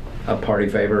to a party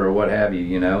favor or what have you,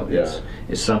 you know. Yeah.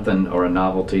 It's something, or a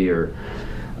novelty, or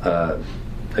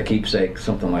a keepsake,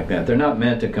 something like that. They're not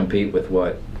meant to compete with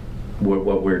what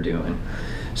we're doing.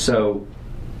 So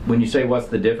when you say what's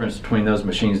the difference between those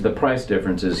machines, the price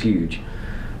difference is huge.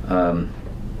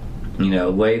 You know,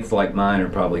 lathes like mine are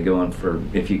probably going for,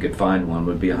 if you could find one,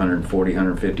 would be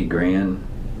 $140,000-$150,000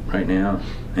 right now.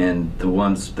 And the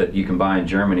ones that you can buy in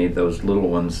Germany, those little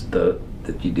ones that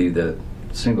you do the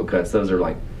single cuts, those are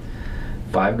like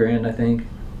 $5,000, I think.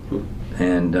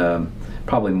 And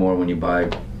probably more when you buy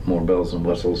more bells and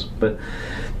whistles. But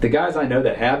the guys I know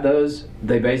that have those,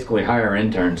 they basically hire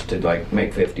interns to like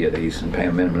make 50 of these and pay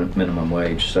them minimum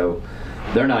wage. So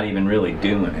they're not even really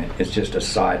doing it. It's just a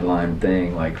sideline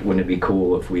thing. Like, wouldn't it be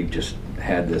cool if we just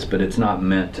had this, but it's not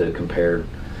meant to compare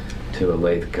to a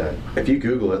lathe cut. If you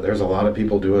Google it, there's a lot of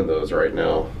people doing those right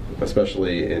now,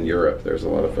 especially in Europe. There's a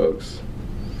lot of folks.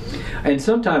 And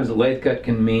sometimes a lathe cut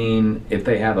can mean if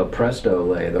they have a Presto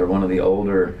lathe or one of the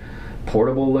older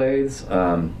portable lathes.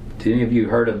 Did any of you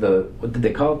heard of what did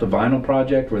they call it, the Vinyl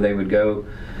Project, where they would go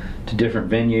to different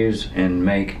venues and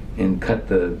make and cut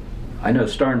the, I know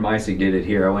Star and Micey did it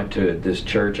here. I went to this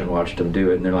church and watched them do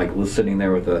it, and they're like sitting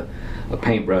there with a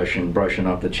paintbrush and brushing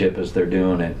off the chip as they're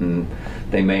doing it, and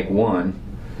they make one,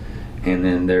 and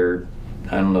then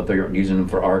I don't know if they're using them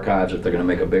for archives or if they're going to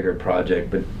make a bigger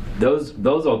project, but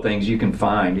those old things you can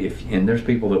find and there's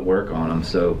people that work on them,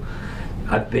 so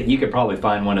I bet you could probably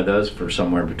find one of those for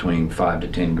somewhere between $5 to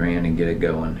 $10 grand and get it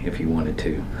going if you wanted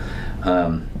to.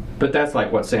 But that's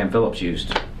like what Sam Phillips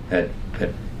used at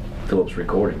Phillips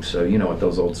Recordings. So you know what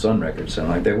those old Sun records sound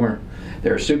like. They were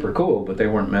super cool, but they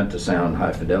weren't meant to sound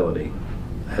high fidelity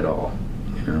at all.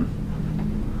 You know.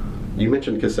 You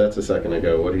mentioned cassettes a second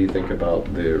ago. What do you think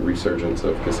about the resurgence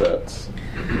of cassettes?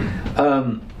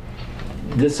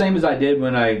 The same as I did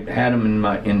when I had them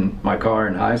in my car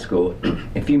in high school.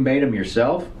 If you made them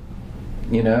yourself,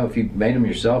 if you made them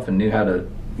yourself and knew how to,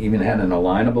 even had an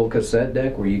alignable cassette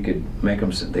deck where you could make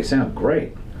them, they sound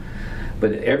great.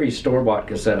 But every store-bought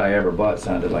cassette I ever bought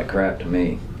sounded like crap to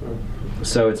me.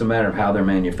 So it's a matter of how they're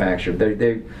manufactured.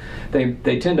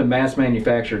 They tend to mass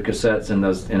manufacture cassettes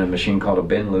in a machine called a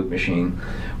bend loop machine,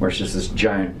 where it's just this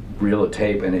giant reel of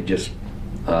tape, and it just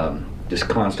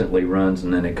constantly runs,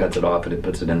 and then it cuts it off and it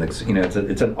puts it in the,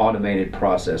 it's an automated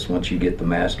process once you get the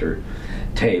master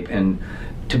tape. And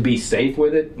to be safe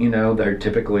with it, they're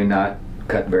typically not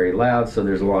cut very loud, so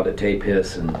there's a lot of tape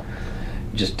hiss and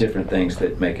just different things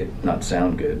that make it not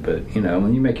sound good. But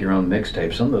when you make your own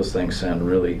mixtape, some of those things sound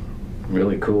really,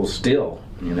 really cool still.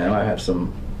 I have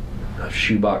a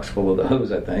shoebox full of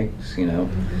those, I think.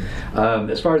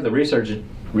 As far as the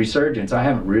resurgence, I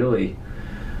haven't really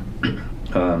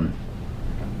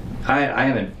I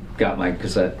haven't got my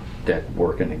cassette deck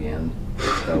working again,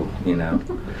 so You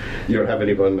don't have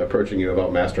anyone approaching you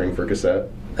about mastering for cassette?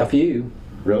 A few.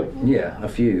 Really? Yeah, a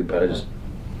few, but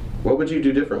What would you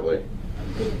do differently?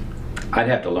 I'd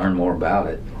have to learn more about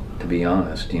it, to be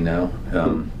honest.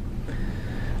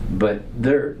 But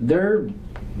they're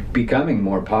becoming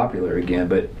more popular again.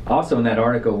 But also in that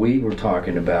article we were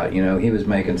talking about, he was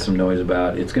making some noise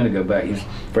about it's going to go back. He's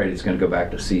afraid it's going to go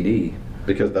back to CD.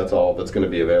 Because that's all that's going to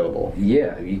be available.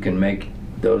 Yeah, you can make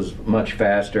those much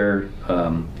faster.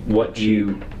 What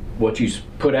you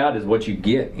put out is what you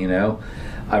get.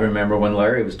 I remember when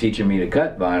Larry was teaching me to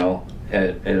cut vinyl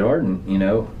at Arden.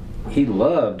 He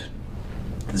loved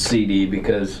the CD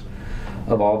because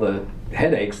of all the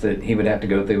headaches that he would have to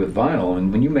go through with vinyl.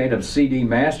 And when you made a CD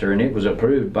master and it was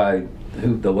approved by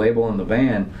the label and the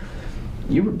band,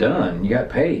 you were done. You got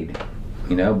paid.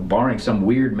 Barring some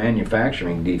weird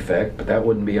manufacturing defect, but that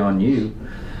wouldn't be on you.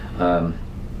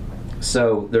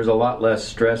 So there's a lot less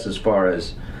stress as far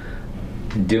as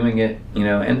doing it,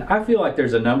 and I feel like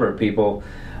there's a number of people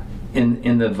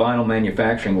in the vinyl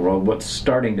manufacturing world. What's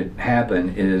starting to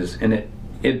happen is, and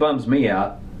it bums me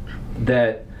out,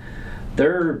 that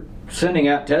they're sending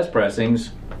out test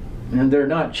pressings and they're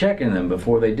not checking them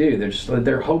before they do.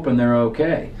 They're hoping they're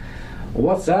okay. Well,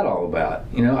 what's that all about?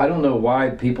 I don't know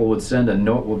why people would send a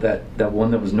note with that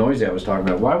one that was noisy I was talking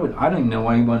about. I don't even know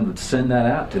why anyone would send that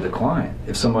out to the client.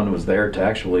 If someone was there to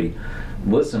actually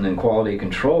listen and quality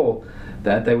control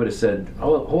that, they would have said,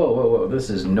 oh, whoa, this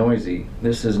is noisy.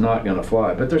 This is not going to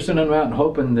fly. But they're sending them out and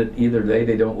hoping that either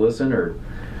they don't listen, or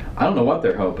I don't know what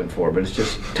they're hoping for, but it's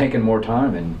just taking more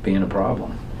time and being a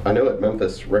problem. I know at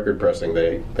Memphis Record Pressing,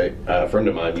 a friend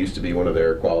of mine used to be one of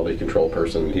their quality control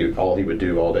person. All he would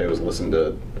do all day was listen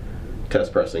to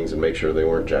test pressings and make sure they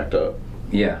weren't jacked up.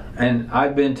 Yeah, and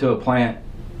I've been to a plant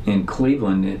in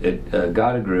Cleveland at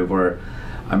Gotta Groove where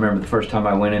I remember the first time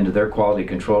I went into their quality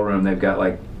control room. They've got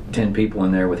like 10 people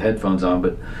in there with headphones on,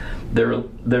 but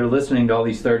they're listening to all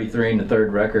these 33 and the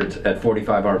third records at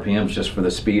 45 RPMs just for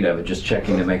the speed of it, just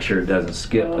checking to make sure it doesn't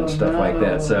skip and stuff like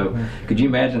that. So could you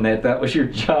imagine that was your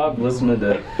job, listening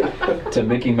to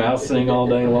Mickey Mouse sing all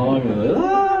day long?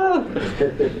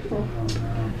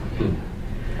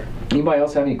 Anybody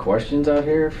else have any questions out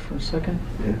here for a second?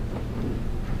 Yeah.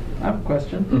 I have a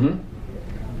question.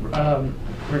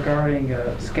 Mm-hmm. Regarding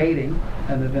skating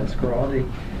and the Vince Guaraldi,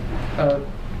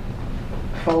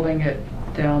 folding it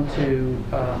down to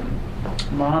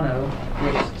mono,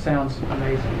 which sounds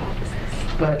amazing,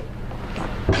 but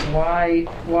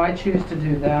why choose to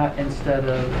do that instead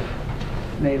of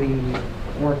maybe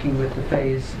working with the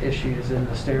phase issues in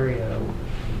the stereo?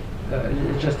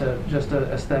 Just a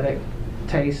aesthetic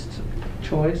taste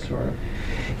choice, or?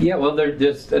 Yeah, well,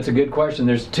 that's a good question.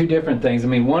 There's two different things. I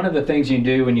mean, one of the things you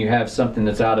do when you have something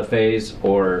that's out of phase,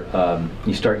 or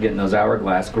you start getting those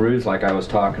hourglass grooves like I was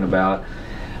talking about,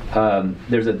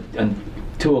 there's a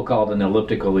tool called an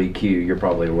elliptical EQ. You're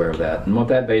probably aware of that. And what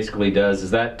that basically does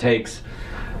is that takes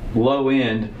low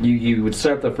end, you would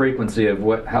set the frequency of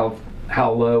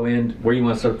how low end, where you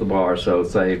want to set the bar, so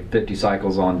say 50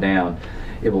 cycles on down.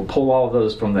 It will pull all of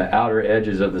those from the outer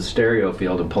edges of the stereo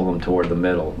field and pull them toward the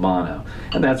middle, mono.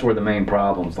 And that's where the main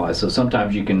problems lie. So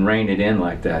sometimes you can rein it in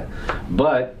like that.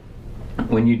 But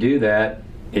when you do that,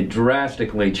 it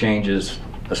drastically changes,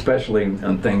 especially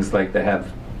on things like that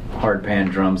have hard pan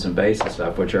drums and bass and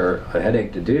stuff, which are a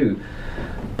headache to do.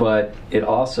 But it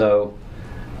also,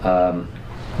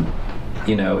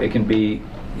 it can be,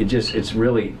 it's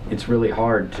really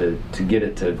hard to get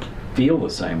it to feel the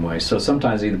same way. So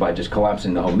sometimes either by just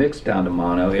collapsing the whole mix down to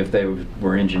mono, if they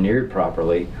were engineered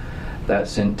properly, that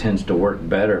tends to work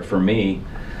better for me.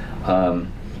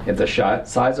 If the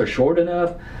sides are short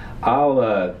enough,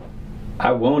 I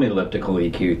won't elliptical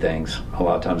EQ things a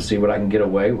lot of times to see what I can get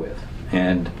away with.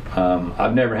 And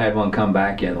I've never had one come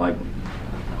back in like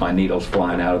my needle's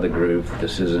flying out of the groove.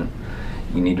 This isn't,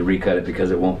 you need to recut it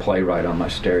because it won't play right on my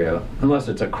stereo, unless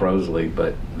it's a Crosley,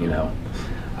 but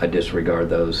I disregard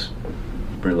those,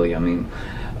 really. I mean,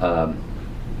 I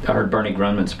heard Bernie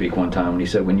Grunman speak one time, and he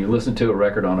said, when you listen to a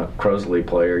record on a Crosley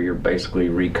player, you're basically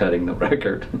recutting the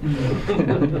record.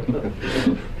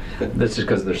 That's just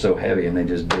because they're so heavy and they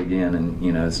just dig in,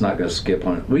 and it's not going to skip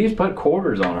on it. We used to put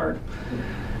quarters on our,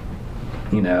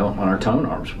 on our tone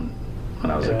arms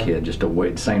when I was a kid, just to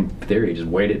weight. Same theory, just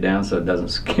weight it down so it doesn't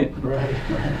skip. Right.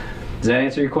 Does that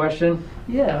answer your question?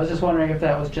 Yeah, I was just wondering if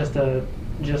that was just an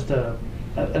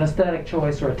aesthetic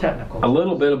choice or a technical. A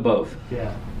little bit of both.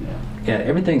 Yeah. Yeah,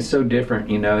 everything's so different,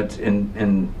 it's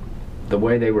in the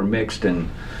way they were mixed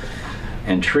and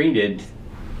treated.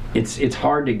 It's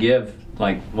hard to give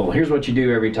like, well, here's what you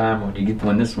do every time when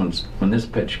this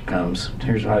pitch comes.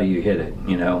 Here's how you hit it.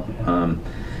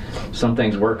 Some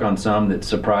things work on some that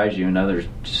surprise you, and others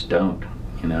just don't.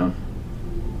 I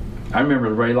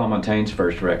remember Ray LaMontagne's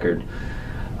first record.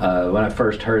 When I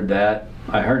first heard that,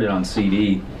 I heard it on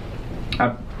CD.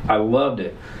 I loved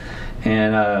it,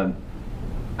 and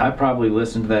I probably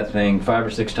listened to that thing 5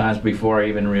 or 6 times before I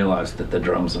even realized that the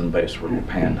drums and bass were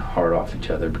panned hard off each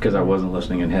other, because I wasn't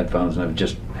listening in headphones, and I've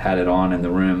just had it on in the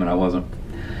room, and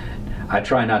I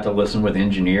try not to listen with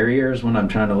engineer ears when I'm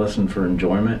trying to listen for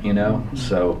enjoyment,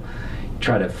 so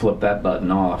try to flip that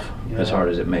button off as hard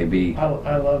as it may be.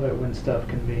 I love it when stuff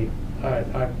can be,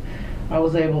 I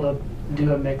was able to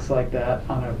do a mix like that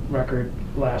on a record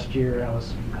last year, and I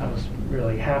was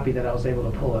really happy that I was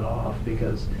able to pull it off,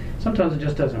 because sometimes it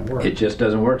just doesn't work. It just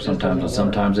doesn't work sometimes, and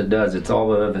sometimes it does. It's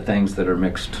all the other things that are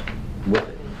mixed with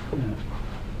it. Yeah.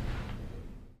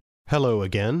 Hello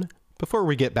again. Before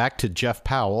we get back to Jeff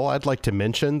Powell, I'd like to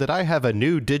mention that I have a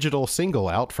new digital single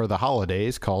out for the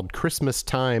holidays called Christmas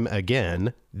Time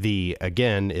Again. The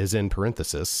again is in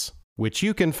parenthesis, which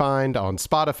you can find on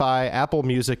Spotify, Apple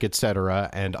Music, etc.,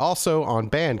 and also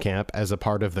on Bandcamp as a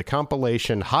part of the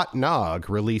compilation Hot Nog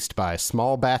released by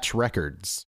Small Batch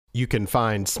Records. You can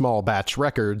find Small Batch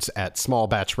Records at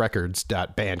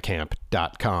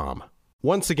smallbatchrecords.bandcamp.com.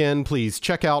 Once again, please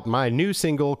check out my new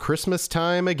single, Christmas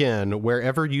Time Again,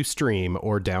 wherever you stream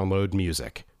or download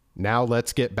music. Now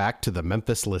let's get back to the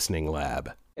Memphis Listening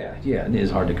Lab. Yeah, it is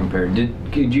hard to compare.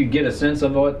 Could you get a sense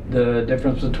of what the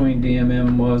difference between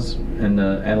DMM was and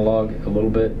the analog a little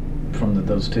bit from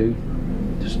those two?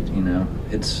 Just,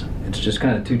 it's just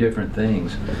kind of two different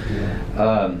things.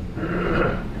 And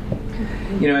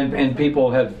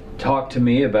people have talked to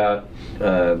me about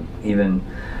even,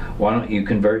 why don't you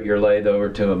convert your lathe over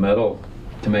to a metal,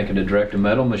 to make it a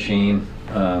direct-to-metal machine?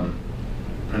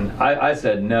 And I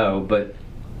said no, but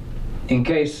in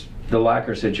case the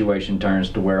lacquer situation turns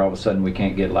to where all of a sudden we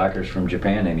can't get lacquers from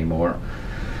Japan anymore,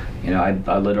 I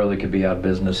literally could be out of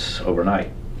business overnight.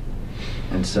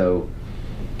 And so,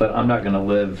 but I'm not going to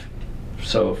live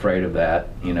so afraid of that,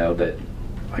 that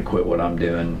I quit what I'm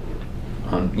doing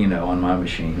on my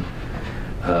machine.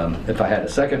 If I had a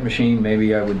second machine,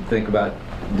 maybe I would think about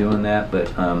doing that,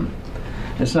 but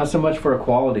it's not so much for a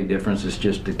quality difference, it's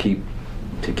just to keep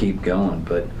going.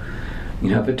 But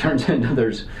if it turns into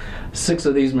there's 6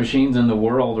 of these machines in the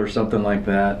world or something like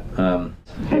that.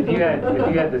 If you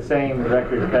had the same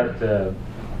record cut to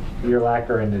your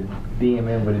lacquer and the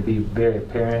DMM, would it be very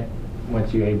apparent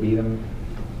once you A/B them?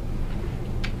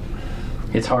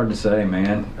 It's hard to say,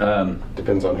 man.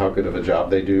 Depends on how good of a job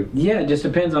they do. Yeah, it just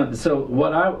depends on. So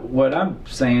what I'm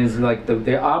saying is like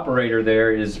the operator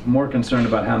there is more concerned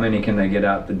about how many can they get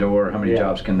out the door, how many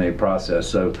jobs can they process.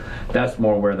 So that's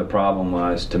more where the problem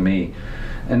lies to me.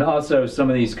 And also some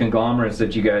of these conglomerates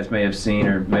that you guys may have seen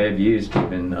or may have used,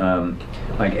 even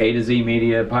like A to Z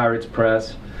Media, Pirates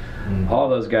Press, all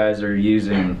those guys are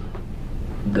using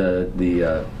the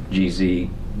GZ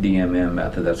DMM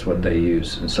method. That's what they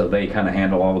use, and so they kind of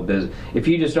handle all the business. If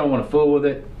you just don't want to fool with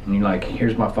it, and you're like,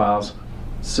 here's my files,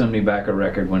 send me back a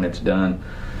record when it's done,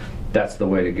 that's the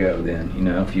way to go then, you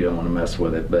know, if you don't want to mess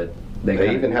with it. But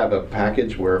they even have a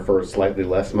package where for slightly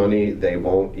less money, they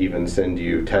won't even send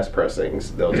you test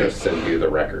pressings. They'll just send you the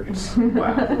records.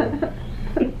 Wow.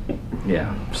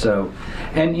 Yeah. So,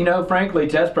 and you know, frankly,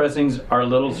 test pressings are a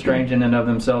little strange in and of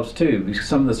themselves too, because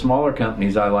some of the smaller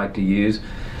companies I like to use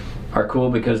are cool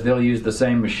because they'll use the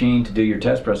same machine to do your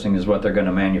test pressing as what they're going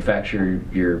to manufacture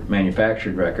your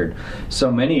manufactured record.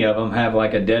 So many of them have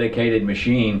like a dedicated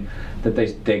machine that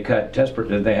they cut test.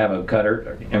 They have a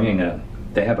cutter. I mean,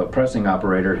 they have a pressing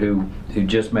operator who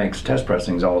just makes test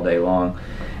pressings all day long,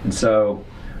 and so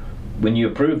when you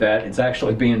approve that, it's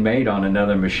actually being made on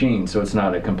another machine, so it's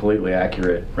not a completely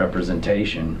accurate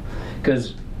representation.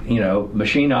 Because you know,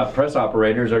 press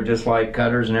operators are just like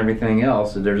cutters and everything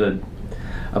else. There's a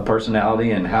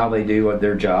personality and how they do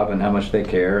their job and how much they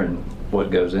care and what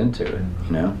goes into it,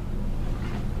 you know.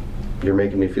 You're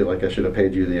making me feel like I should have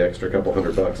paid you the extra couple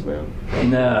 $100, man.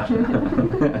 No.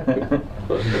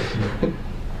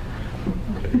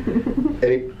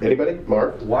 Anybody?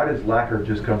 Mark? Why does lacquer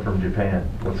just come from Japan?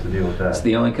 What's the deal with that? It's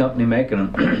the only company making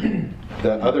them.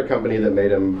 The other company that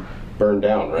made them burned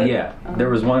down, right? Yeah, there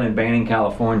was one in Banning,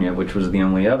 California, which was the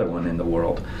only other one in the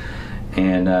world.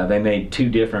 And they made two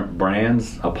different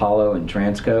brands, Apollo and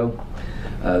Transco.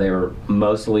 They were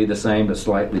mostly the same but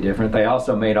slightly different. They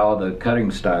also made all the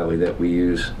cutting styli that we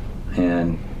use,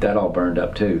 and that all burned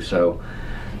up too. So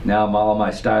now all my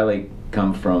styli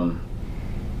come from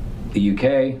the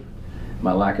UK,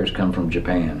 my lacquers come from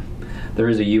Japan. There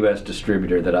is a US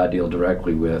distributor that I deal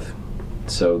directly with,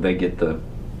 so they get the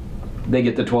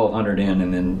 1,200 in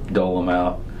and then dole them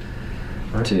out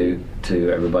to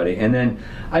everybody. And then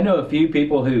I know a few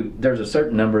people who, there's a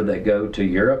certain number that go to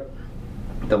Europe.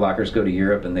 The lacquers go to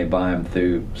Europe and they buy them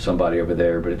through somebody over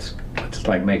there, but it's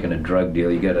like making a drug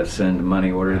deal. You got to send a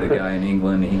money order to the guy in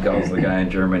England, and he calls the guy in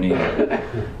Germany.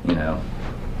 You know,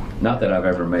 not that I've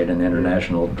ever made an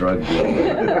international drug deal.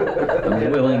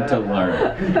 I'm willing to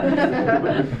learn.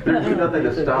 There's nothing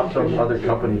to stop some other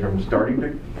company from starting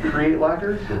to create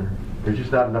lacquers? Or there's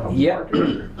just not enough of a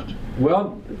market?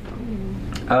 Well,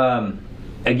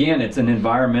 again, it's an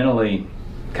environmentally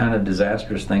kind of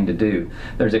disastrous thing to do.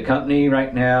 There's a company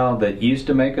right now that used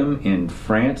to make them in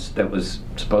France that was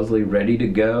supposedly ready to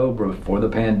go before the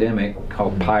pandemic,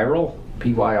 called Pyrel,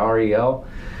 P-Y-R-E-L,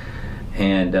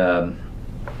 and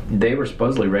they were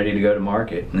supposedly ready to go to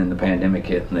market, and then the pandemic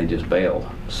hit and they just bailed.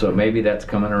 So maybe that's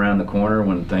coming around the corner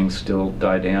when things still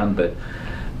die down, but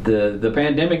the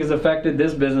pandemic has affected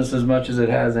this business as much as it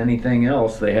has anything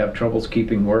else. They have troubles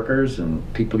keeping workers, and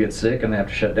people get sick and they have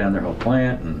to shut down their whole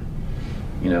plant, and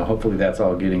you know, hopefully that's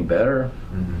all getting better.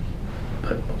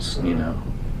 But you know,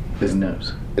 who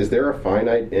knows? Is there a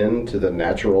finite end to the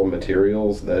natural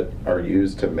materials that are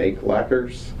used to make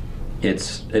lacquers?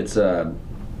 It's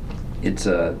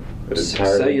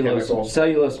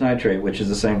cellulose nitrate, which is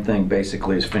the same thing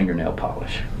basically as fingernail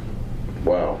polish.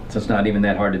 Wow. So it's not even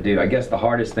that hard to do. I guess the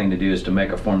hardest thing to do is to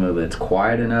make a formula that's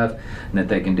quiet enough and that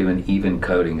they can do an even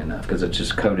coating enough, because it's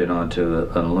just coated onto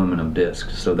an aluminum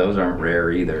disc. So those aren't rare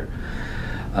either.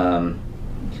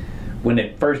 When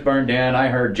it first burned down, I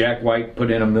heard Jack White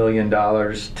put in $1 million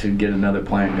to get another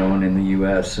plant going in the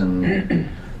U.S. and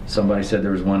somebody said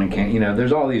there was one in Canada. You know,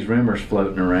 there's all these rumors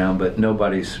floating around, but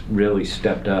nobody's really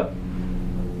stepped up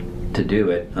to do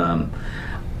it.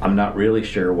 I'm not really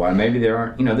sure why. Maybe there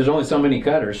aren't, you know, there's only so many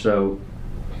cutters, so,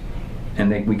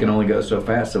 and we can only go so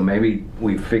fast, so maybe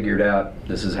we figured out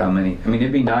this is how many. I mean,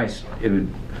 it'd be nice.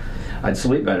 I'd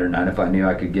sleep better at night if I knew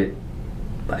I could get,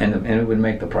 and it would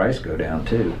make the price go down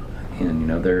too. And you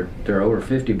know, they're over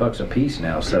 $50 a piece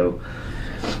now, so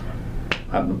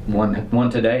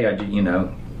one today, I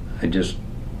just,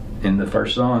 in the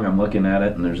first song, I'm looking at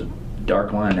it and there's a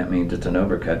dark line. That means it's an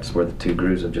overcut. It's where the two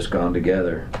grooves have just gone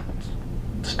together.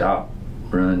 Stop,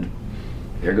 ruined.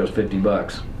 There goes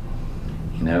 $50.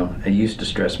 You know, it used to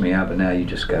stress me out, but now you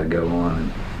just got to go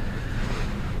on.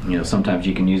 And, you know, sometimes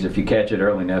you can use, if you catch it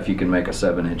early enough, you can make a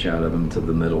 7-inch out of them to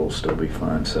the middle will still be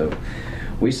fine. So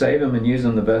we save them and use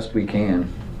them the best we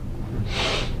can.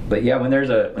 But yeah, when there's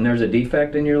a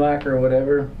defect in your lacquer or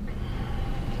whatever,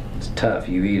 it's tough.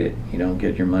 You eat it. You don't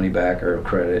get your money back or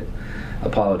credit.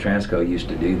 Apollo Transco used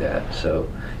to do that.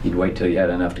 So you'd wait till you had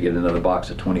enough to get another box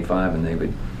of 25 and they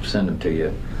would send them to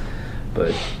you.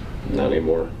 But not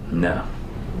anymore. No.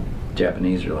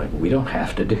 Japanese are like, we don't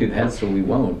have to do that, so we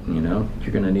won't, you know.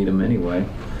 You're going to need them anyway.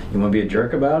 You want to be a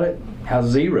jerk about it? How's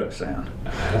zero sound?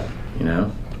 You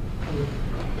know?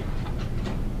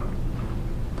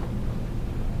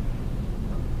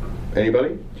 Anybody?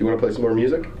 Do you want to play some more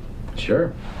music?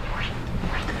 Sure.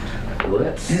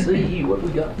 Let's see what we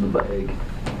got in the bag.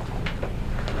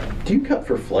 Do you cut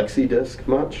for flexi disc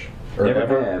much? Or Never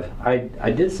ever? have.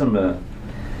 I did some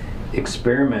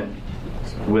experiment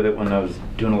with it when I was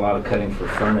doing a lot of cutting for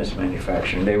furnace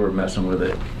manufacturing. They were messing with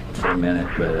it for a minute,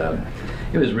 but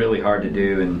it was really hard to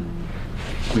do, and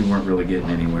we weren't really getting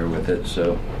anywhere with it.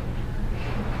 So,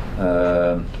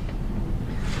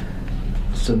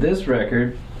 so this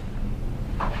record,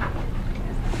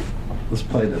 let's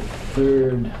play the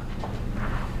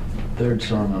third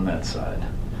song on that side.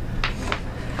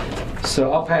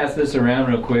 So I'll pass this around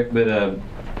real quick, but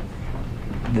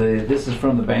this is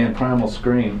from the band Primal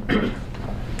Scream.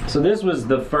 So this was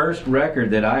the first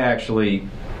record that I actually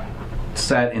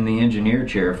sat in the engineer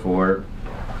chair for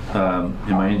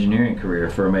in my engineering career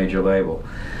for a major label.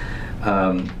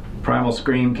 Primal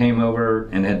Scream came over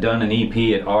and had done an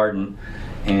EP at Ardent,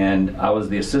 and I was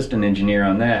the assistant engineer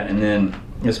on that. And then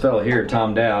this fellow here,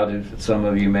 Tom Dowd, who some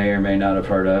of you may or may not have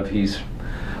heard of, he's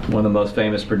one of the most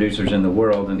famous producers in the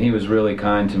world, and he was really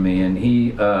kind to me. And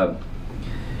he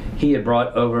had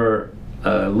brought over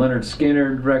a Leonard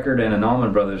Skinner record and an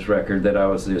Allman Brothers record that I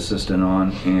was the assistant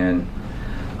on, and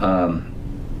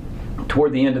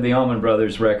toward the end of the Allman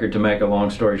Brothers record, to make a long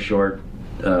story short,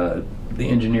 the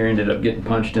engineer ended up getting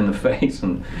punched in the face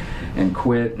and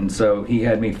quit, and so he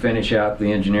had me finish out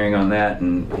the engineering on that,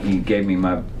 and he gave me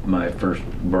my first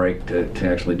break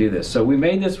to actually do this. So we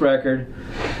made this record.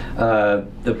 The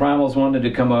Primals wanted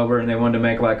to come over, and they wanted to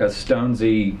make like a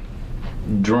Stonesy,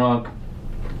 drunk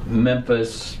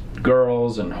Memphis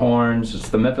girls and horns. It's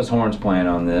the Memphis Horns playing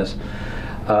on this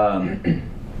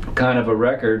kind of a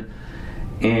record.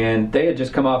 And they had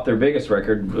just come off their biggest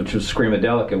record, which was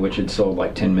Screamadelica, which had sold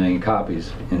like 10 million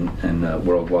copies in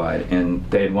worldwide. And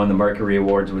they had won the Mercury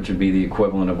Awards, which would be the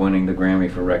equivalent of winning the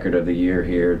Grammy for Record of the Year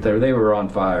here. They were on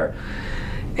fire.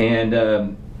 And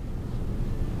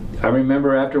I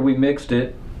remember after we mixed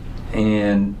it,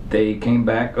 and they came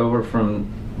back over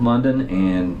from London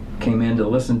and came in to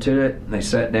listen to it. And they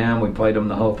sat down, we played them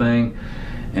the whole thing.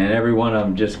 And every one of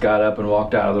them just got up and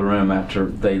walked out of the room after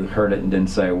they heard it and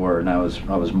didn't say a word. And I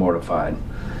was mortified.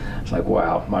 It's like,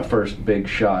 wow, my first big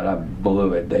shot, I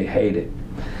blew it. They hate it.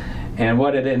 And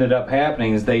what had ended up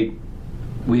happening is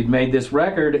we'd made this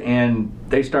record, and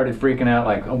they started freaking out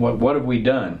like, oh, what have we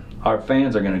done? Our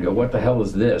fans are going to go, what the hell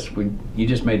is this? You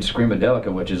just made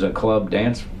Screamadelica, which is a club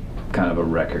dance kind of a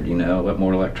record, you know, a lot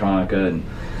more electronica and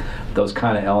those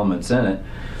kind of elements in it.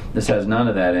 This has none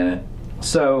of that in it.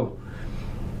 So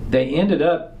they ended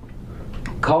up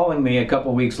calling me a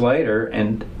couple weeks later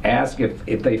and asked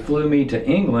if they flew me to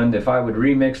England, if I would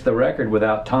remix the record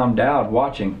without Tom Dowd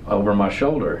watching over my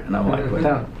shoulder. And I'm like,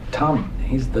 without Tom,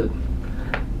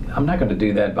 I'm not going to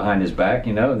do that behind his back,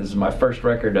 you know. This is my first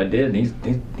record I did.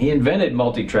 He invented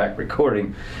multi-track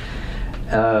recording.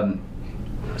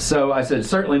 So I said,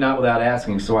 certainly not without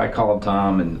asking. So I called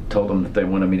Tom and told him that they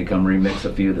wanted me to come remix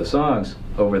a few of the songs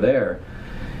over there.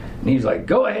 And he's like,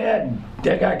 go ahead.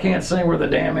 That guy can't sing worth a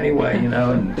damn anyway, you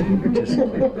know, and just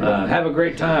have a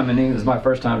great time. And it was my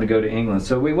first time to go to England.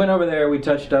 So we went over there, we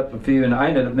touched up a few, and I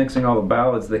ended up mixing all the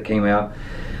ballads that came out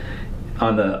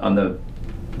on the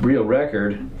real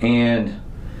record. And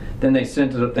then they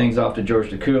sent things off to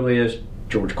George Dekulius,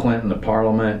 George Clinton, the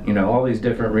Parliament, you know, all these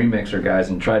different remixer guys,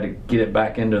 and tried to get it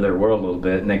back into their world a little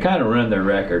bit. And they kind of ruined their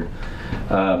record.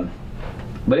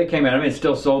 But it came out, I mean, it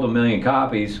still sold 1 million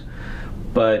copies,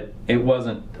 but it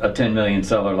wasn't a 10 million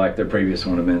seller like their previous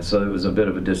one had been, so it was a bit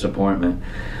of a disappointment.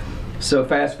 So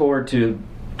fast forward to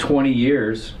 20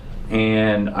 years,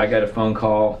 and I got a phone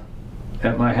call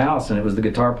at my house, and it was the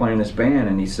guitar player in this band,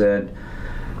 and he said,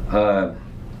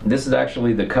 this is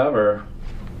actually the cover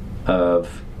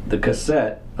of the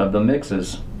cassette of the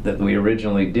mixes that we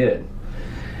originally did.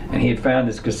 And he had found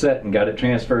this cassette and got it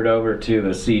transferred over to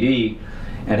a CD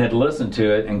and had listened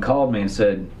to it and called me and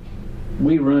said,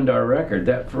 we ruined our record.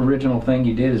 That original thing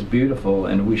you did is beautiful,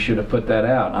 and we should have put that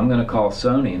out. I'm going to call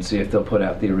Sony and see if they'll put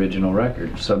out the original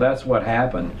record. So that's what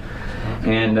happened.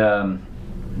 And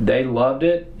they loved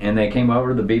it, and they came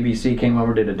over, the BBC came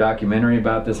over, did a documentary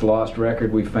about this lost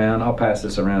record we found. I'll pass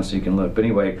this around so you can look. But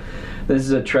anyway, This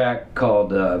is a track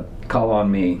called Call on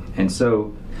Me. And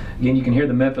so, again, you can hear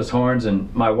the Memphis horns,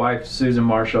 and my wife, Susan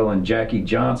Marshall, and Jackie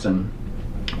Johnson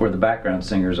were the background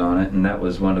singers on it, and that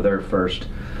was one of their first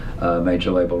major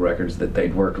label records that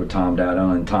they'd worked with Tom Dowd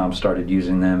on, and Tom started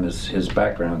using them as his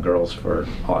background girls for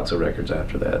lots of records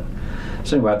after that.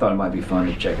 So anyway, I thought it might be fun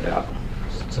to check it out.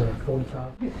 So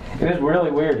 45. It was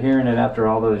really weird hearing it after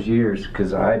all those years,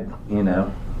 because I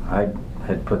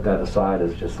had put that aside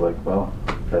as just like, well,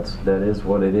 that is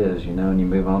what it is, and you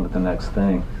move on to the next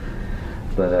thing.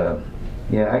 But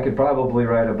yeah, I could probably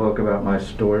write a book about my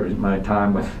story, my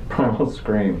time with Primal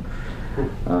Scream.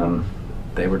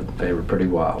 They were pretty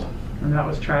wild. And that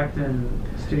was tracked in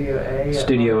Studio A?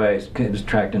 Studio A. It was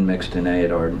tracked and mixed in A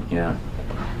at Arden, yeah.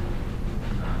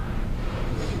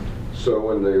 So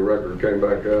when the record came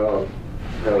back out,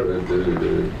 how did it do?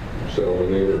 Did it sell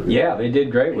any? Yeah, they did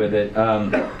great with it.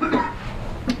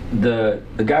 The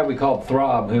guy we called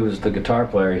Throb, who was the guitar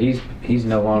player, he's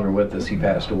no longer with us. He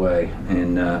passed away,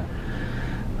 and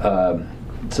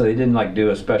so they didn't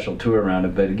do a special tour around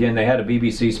it. But again, they had a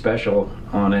BBC special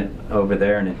on it over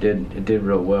there, and it did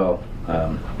real well.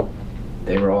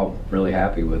 They were all really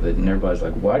happy with it, and everybody's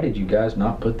like, "Why did you guys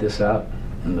not put this out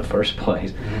in the first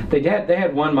place?" They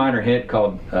had one minor hit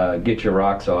called "Get Your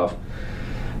Rocks Off"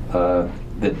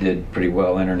 that did pretty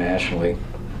well internationally.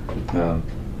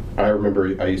 I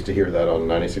remember I used to hear that on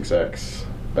 96X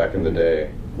back in the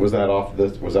day. Was that off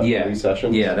this? Was that Yeah. Police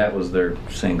Sessions? Yeah, that was their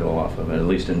single off of it, at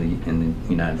least in the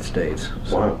United States.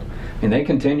 So, Wow. and they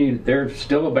continue. They're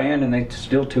still a band, and they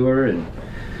still tour, and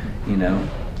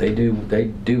they do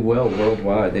well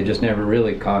worldwide. They just never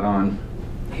really caught on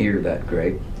here that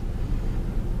great.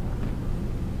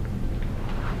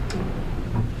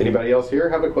 Anybody else here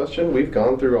have a question? We've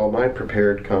gone through all my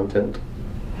prepared content.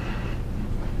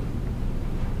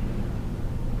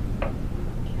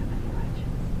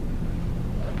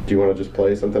 Do you want to just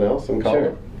play something else and call Sure.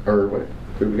 it? Or what?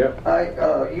 Who we got?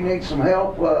 You need some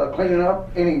help cleaning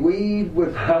up any weed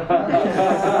with. That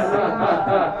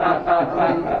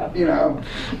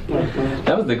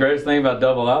was the greatest thing about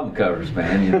double album covers,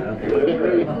 man.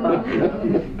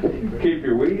 Keep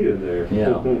your weed in there.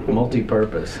 Yeah,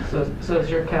 multi-purpose. So is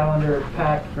your calendar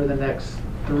packed for the next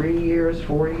 3 years,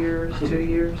 4 years, 2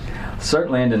 years?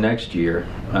 Certainly into next year.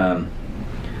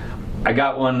 I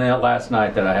got one last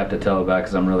night that I have to tell about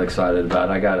because I'm really excited about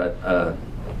it. I got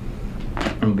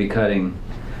I'm going to be cutting,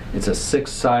 it's a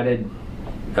 6-sided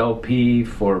LP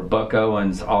for Buck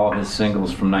Owens, all his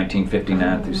singles from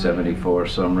 1959 through 74,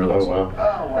 so I'm really, really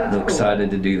excited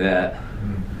to do that.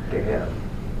 Yeah.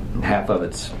 Half of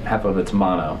it's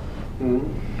mono.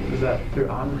 Is that an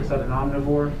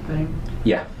omnivore thing?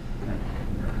 Yeah.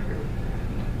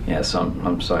 Yeah, so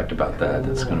I'm psyched about that.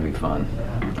 It's going to be fun.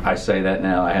 I say that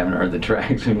now. I haven't heard the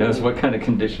tracks. Who knows what kind of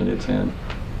condition it's in.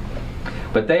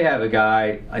 But they have a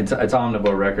guy, it's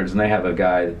Omnivore Records, and they have a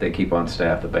guy that they keep on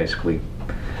staff that basically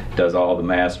does all the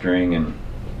mastering and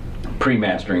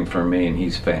pre-mastering for me, and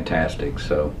he's fantastic.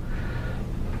 So,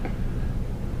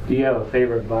 Do you have a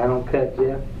favorite vinyl cut,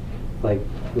 Jeff? Like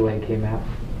the way it came out?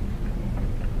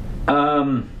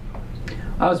 I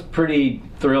was pretty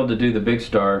thrilled to do the Big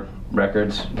Star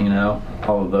records,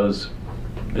 all of those.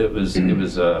 It was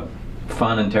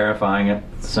fun and terrifying at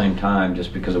the same time,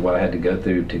 just because of what I had to go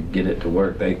through to get it to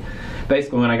work.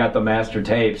 Basically, when I got the master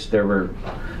tapes, there were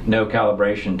no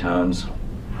calibration tones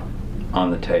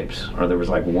on the tapes, or there was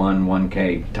like one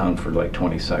 1K tone for like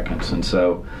 20 seconds. And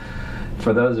so,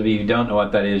 for those of you who don't know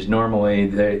what that is, normally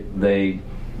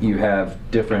you have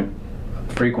different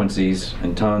frequencies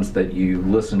and tones that you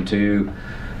listen to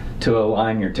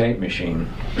align your tape machine.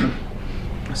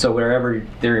 So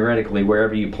theoretically,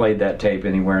 wherever you played that tape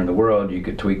anywhere in the world, you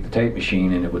could tweak the tape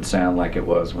machine and it would sound like it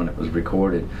was when it was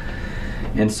recorded.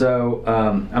 And so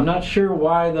I'm not sure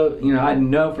why I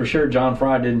know for sure John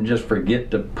Fry didn't just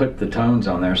forget to put the tones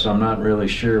on there, so I'm not really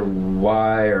sure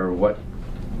why or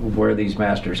where these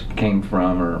masters came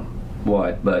from or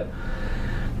what, but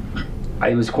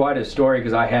it was quite a story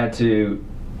because I had to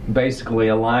basically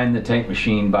align the tape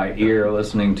machine by ear,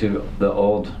 listening to the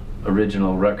old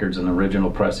original records and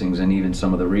original pressings and even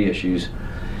some of the reissues,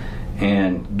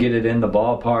 and get it in the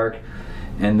ballpark.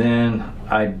 And then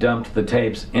I dumped the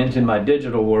tapes into my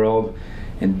digital world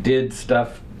and did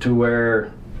stuff to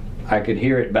where I could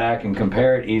hear it back and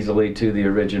compare it easily to the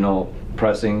original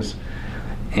pressings.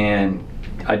 And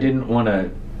I didn't want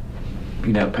to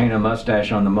paint a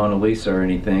mustache on the Mona Lisa or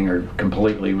anything, or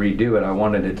completely redo it. I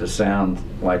wanted it to sound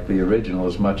like the original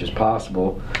as much as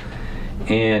possible.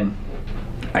 And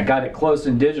I got it close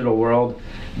in digital world.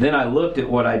 Then I looked at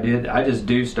what I did. I just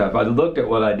do stuff. I looked at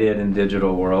what I did in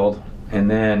digital world and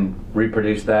then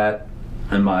reproduced that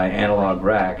in my analog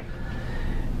rack,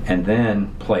 and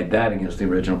then played that against the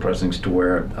original pressings to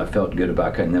where I felt good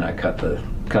about cutting. Then I cut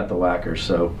the lacquer.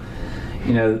 So,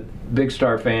 you know, Big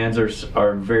Star fans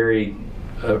are very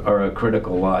are a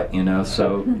critical lot, you know.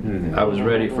 So I was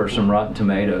ready for some Rotten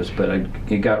Tomatoes, but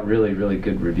it got really, really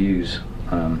good reviews.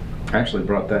 I actually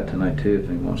brought that tonight too, if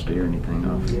anyone wants to hear anything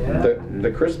else. Yeah. The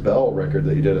Chris Bell record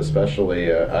that you did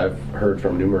especially, I've heard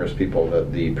from numerous people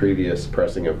that the previous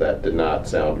pressing of that did not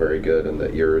sound very good and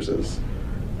that yours is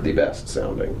the best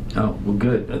sounding. Oh, well,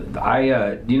 good.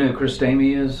 Do you know who Chris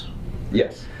Stamey is?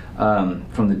 Yes.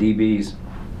 From the DBs.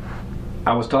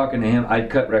 I was talking to him. I'd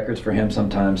cut records for him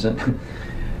sometimes, and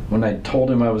when I told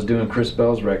him I was doing Chris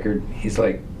Bell's record, he's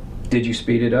like, "Did you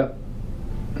speed it up?"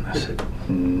 And I said,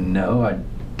 "No,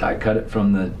 I cut it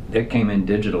from it came in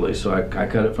digitally, so I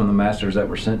cut it from the masters that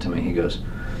were sent to me." He goes,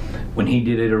 "When he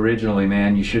did it originally,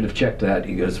 man, you should have checked that."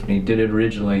 He goes, "When he did it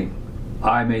originally,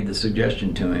 I made the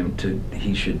suggestion to him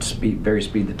he should speed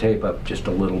the tape up just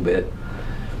a little bit,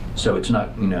 so it's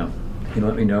not, you know." He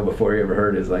let me know before he ever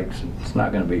heard it. It's like, it's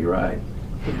not going to be right,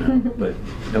 you know? But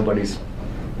nobody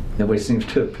seems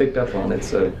to have picked up on it,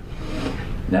 so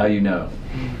now you know.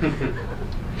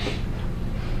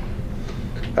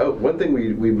 Oh, one thing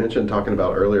we mentioned talking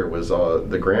about earlier was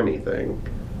the Grammy thing.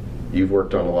 You've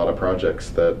worked on a lot of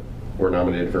projects that were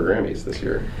nominated for Grammys this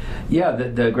year. Yeah,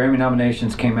 the Grammy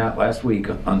nominations came out last week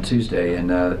on Tuesday,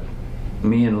 and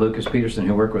me and Lucas Peterson,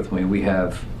 who work with me, we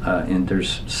have, and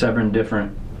there's seven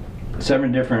different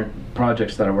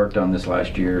projects that I worked on this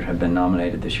last year have been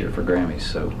nominated this year for Grammys,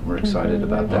 so we're excited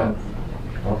about that.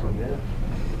 Awesome, yeah.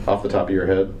 Off the top of your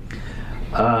head?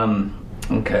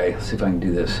 Okay, let's see if I can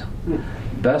do this.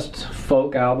 Best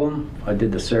folk album, I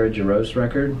did the Sarah Jarosz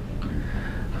record.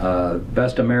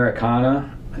 Best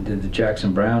Americana, I did the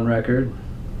Jackson Browne record.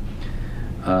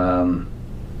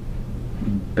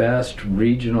 Best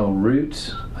regional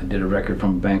roots, I did a record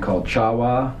from a band called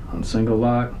Chawa on single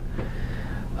lock.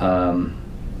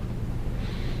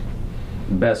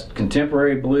 Best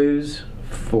contemporary blues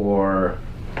for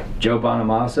Joe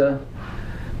Bonamassa.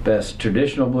 Best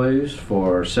traditional blues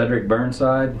for Cedric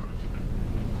Burnside,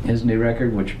 his new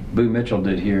record, which Boo Mitchell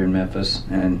did here in Memphis.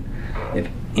 And if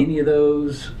any of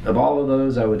all of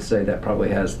those, I would say that probably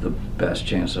has the best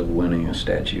chance of winning a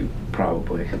statue,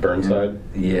 probably. Burnside?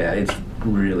 Yeah, it's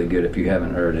really good if you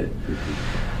haven't heard it.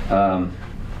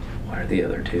 What are the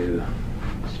other two?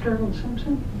 Sturgill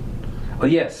Simpson? Oh,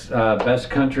 yes, best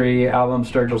country album,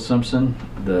 Sturgill Simpson,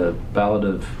 the Ballad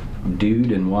of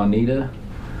Dude and Juanita.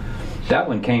 That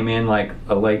one came in like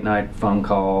a late night phone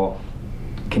call.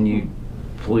 "Can you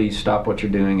please stop what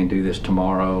you're doing and do this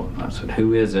tomorrow?" I said,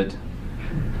 "Who is it?"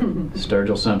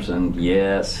 "Sturgill Simpson."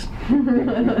 "Yes."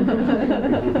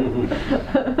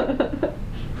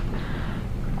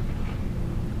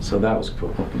 So that was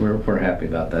cool. We're happy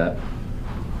about that.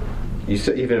 You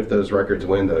said even if those records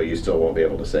win, though, you still won't be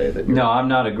able to say that. No, I'm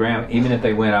not a Grammy. Even if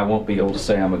they win, I won't be able to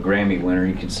say I'm a Grammy winner.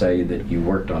 You could say that you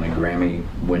worked on a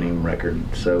Grammy-winning record.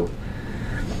 So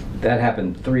that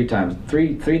happened 3 times.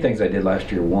 Three things I did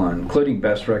last year won, including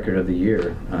Best Record of the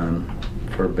Year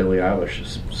for Billie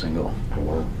Eilish's single. Oh,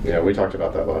 wow. Yeah, we talked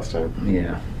about that last time.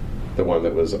 Yeah. The one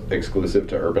that was exclusive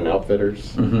to Urban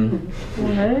Outfitters. Mm-hmm.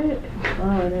 What? Oh,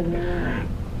 I didn't know that.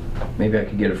 Maybe I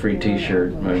could get a free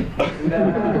T-shirt.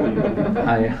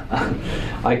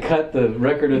 I cut the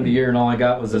record of the year and all I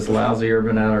got was this lousy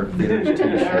Urban Outfitters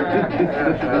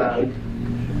T-shirt.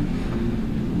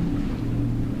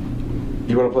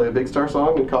 You want to play a Big Star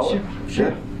song and call it?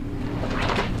 Sure.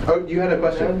 Oh, you had a I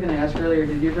was question? going to ask earlier,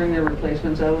 did you bring the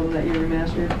Replacements album that you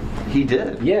remastered? He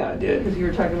did. Yeah, I did. Because you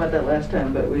were talking about that last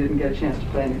time, but we didn't get a chance to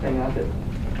play anything off it.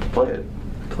 Play it.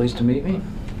 Pleased to meet me.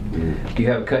 Do you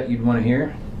have a cut you'd want to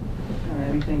hear?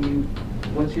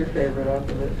 What's your favorite off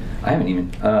of it? I haven't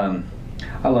even.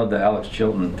 I love the Alex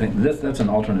Chilton thing. That's an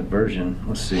alternate version.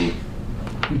 Let's see.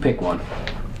 You pick one.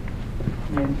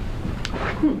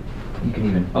 You can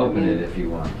even open it if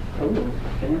you want. Oh,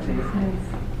 fancy. Nice.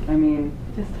 I mean,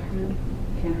 Just heard.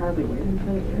 can't hardly wait.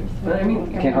 But But I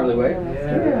mean, Can't hardly wait?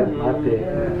 Yeah, my pick.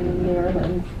 New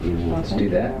Orleans. Let's do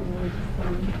that.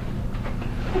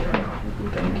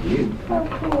 Thank you.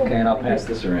 Okay, and I'll pass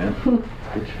this around.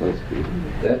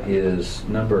 That is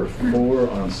number 4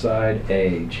 on side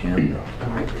A, Jim.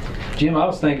 Jim, I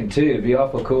was thinking too, it'd be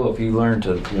awful cool if you learned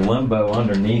to limbo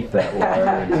underneath that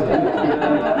wire.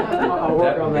 I'll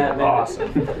work on that, man.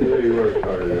 Awesome. Yeah, you worked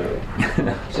hard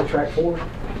enough. Is it track 4?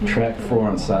 Track 4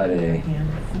 on side A.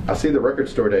 I see the Record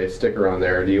Store Day sticker on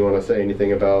there. Do you want to say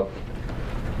anything about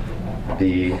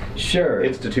the Sure.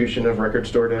 institution of Record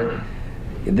Store Day?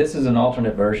 This is an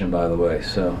alternate version, by the way.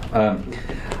 So,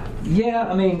 yeah,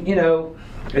 I mean, you know,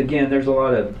 again, there's a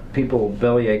lot of people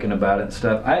belly aching about it and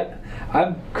stuff.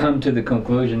 I've come to the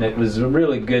conclusion it was a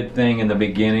really good thing in the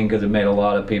beginning because it made a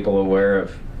lot of people aware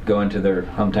of going to their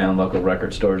hometown local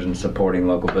record stores and supporting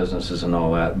local businesses and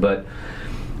all that. But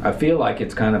I feel like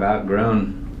it's kind of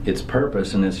outgrown its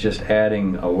purpose, and it's just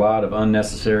adding a lot of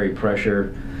unnecessary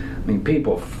pressure. I mean,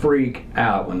 people freak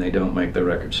out when they don't make the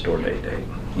record store date,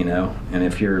 you know? And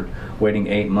if you're waiting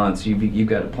 8 months, you've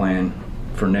got to plan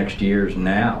for next year's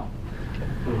now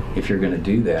if you're going to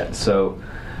do that. So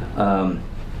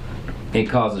it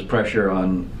causes pressure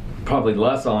on, probably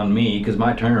less on me, because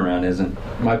my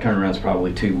turnaround's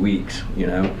probably 2 weeks, you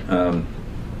know?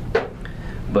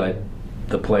 But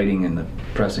the plating and the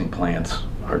pressing plants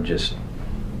are just,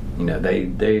 you know,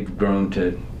 they've grown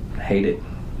to hate it.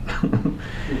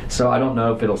 So I don't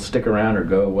know if it'll stick around or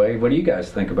go away. What do you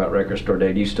guys think about Record Store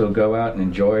Day? Do you still go out and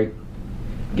enjoy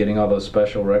getting all those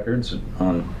special records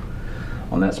on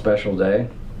that special day?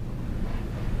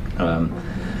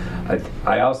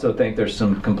 I also think there's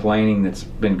some complaining that's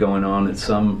been going on that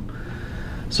some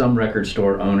record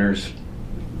store owners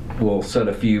will set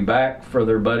a few back for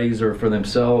their buddies or for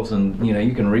themselves, and you know,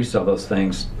 you can resell those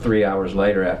things 3 hours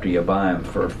later after you buy them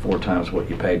for 4 times what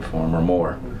you paid for them or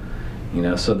more. You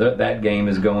know, so that game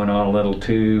is going on a little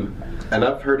too. And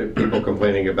I've heard of people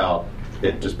complaining about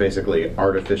it just basically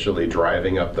artificially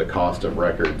driving up the cost of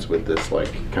records with this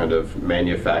like kind of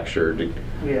manufactured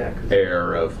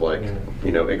air of like,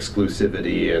 you know,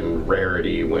 exclusivity and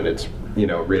rarity, when it's, you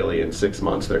know, really in 6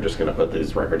 months they're just going to put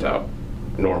these records out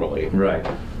normally. Right.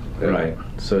 Yeah. Right.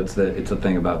 So it's a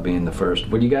thing about being the first.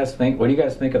 What do you guys think? What do you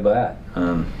guys think of that?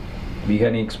 Have you had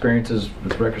any experiences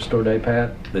with Record Store Day,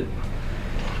 Pat?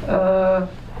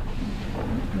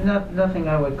 Nothing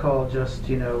I would call just,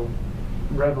 you know,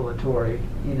 revelatory,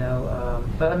 you know,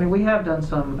 but I mean, we have done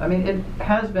some, I mean, it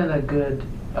has been a good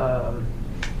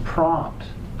prompt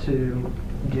to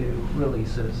do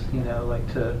releases, you know, like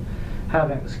to have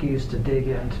an excuse to dig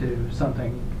into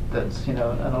something that's, you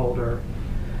know, an older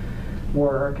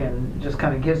work, and just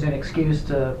kind of gives you an excuse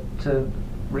to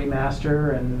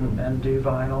remaster and do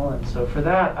vinyl. And so for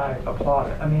that, I applaud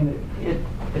it. I mean,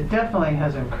 it definitely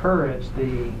has encouraged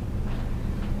the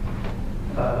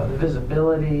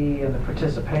visibility and the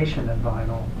participation in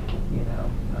vinyl, you know.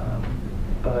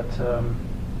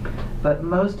 But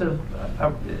most of,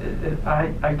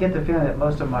 I get the feeling that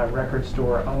most of my record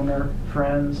store owner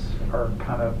friends are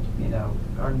kind of, you know,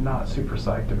 are not super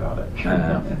psyched about it.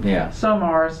 Yeah. Some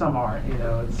aren't, you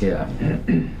know. It's, yeah.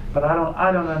 But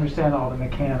I don't understand all the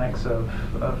mechanics of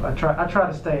I try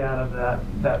to stay out of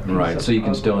that piece. Right, so you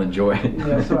can still enjoy it.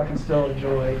 Yeah, so I can still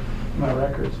enjoy my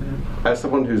records. Yeah. As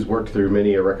someone who's worked through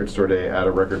many a record store day at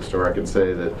a record store, I can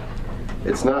say that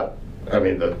it's not, I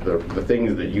mean, the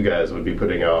things that you guys would be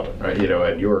putting out, you know,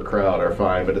 and your crowd are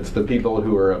fine, but it's the people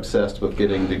who are obsessed with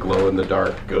getting the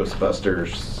glow-in-the-dark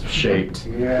Ghostbusters-shaped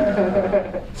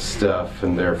stuff,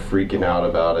 and they're freaking out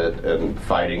about it and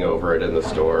fighting over it in the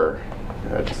store.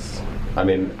 I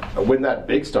mean, when that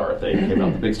Big Star thing came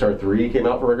out, the Big Star 3 came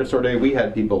out for Record Store Day, we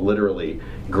had people literally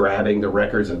grabbing the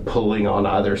records and pulling on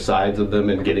either sides of them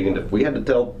and getting into, we had to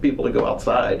tell people to go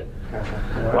outside.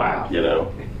 Wow. You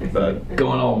know, but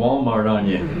going all Walmart on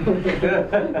you.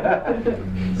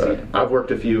 But I've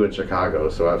worked a few in Chicago,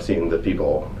 so I've seen the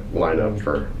people line up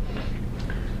for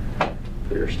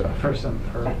your stuff. For some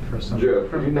Jeff,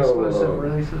 you know exclusive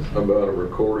releases. About a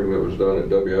recording that was done at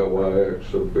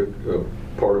WLYX, a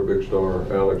part of Big Star,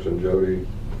 Alex and Jody?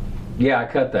 Yeah, I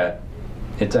cut that.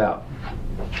 It's out.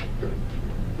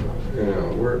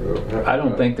 Yeah, I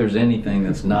don't think there's anything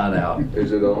that's not out.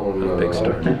 Is it on Big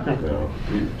Star now? No.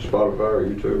 Spotify or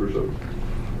YouTube or something?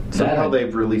 Somehow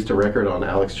they've released a record on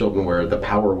Alex Chilton where the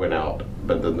power went out,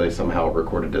 but then they somehow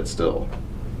recorded it still.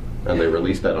 And they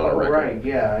released that on a record. Right,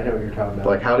 yeah, I know what you're talking about.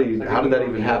 Like, how did that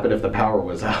even happen if the power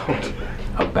was out?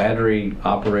 A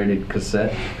battery-operated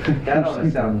cassette? That ought to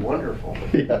sound wonderful.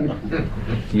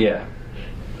 Yeah.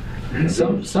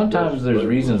 Sometimes there's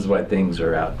reasons why things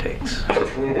are outtakes.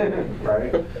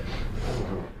 Right.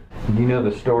 You know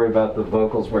the story about the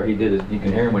vocals where he did it, you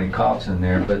can hear him when he coughs in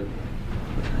there, but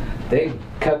they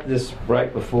cut this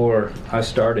right before I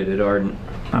started at Ardent.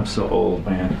 I'm so old,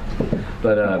 man.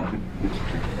 But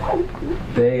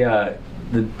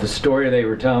the story they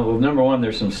were telling, well, number one,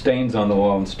 there's some stains on the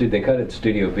wall, and they cut it at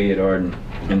Studio B at Ardent,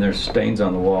 and there's stains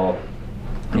on the wall.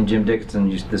 And Jim Dickinson,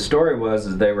 the story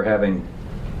was they were having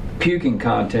puking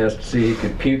contest to see who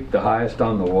could puke the highest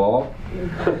on the wall.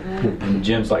 And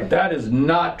Jim's like, that is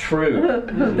not true.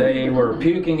 They were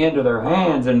puking into their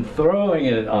hands and throwing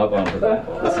it up onto the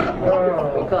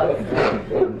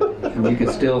wall. You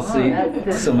can still see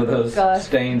some of those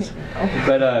stains.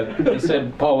 But he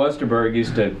said Paul Westerberg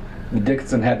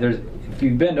Dickinson had, if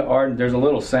you've been to Arden, there's a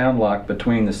little sound lock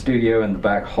between the studio and the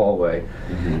back hallway.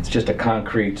 It's just a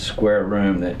concrete square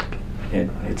room that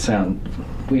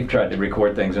we've tried to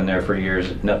record things in there for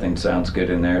years. Nothing sounds good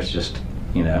in there. It's just,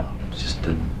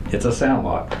 it's a sound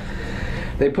lock.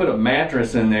 They put a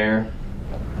mattress in there,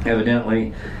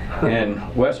 evidently, and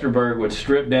Westerberg would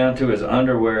strip down to his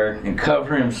underwear and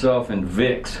cover himself in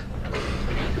Vicks.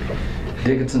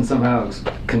 Dickinson somehow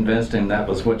convinced him that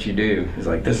was what you do. He's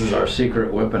like, this is our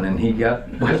secret weapon, and he got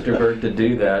Westerberg to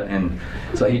do that, and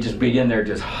so he just began there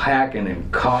just hacking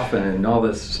and coughing and all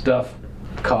this stuff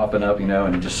coughing up,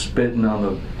 and just spitting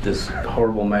on this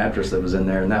horrible mattress that was in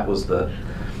there, and that was the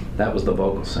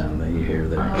vocal sound that you hear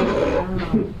there.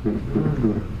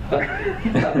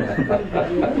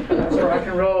 That's rock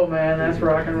and roll, man. That's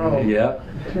rock and roll. Yep.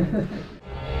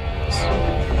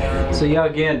 So yeah,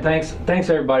 again, thanks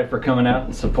everybody for coming out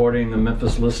and supporting the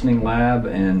Memphis Listening Lab,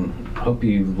 and hope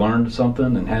you learned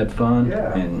something and had fun.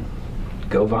 Yeah. And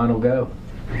go vinyl, go.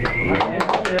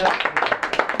 Yeah.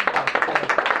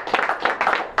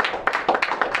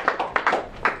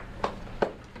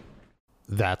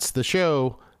 That's the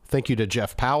show. Thank you to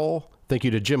Jeff Powell. Thank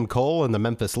you to Jim Cole and the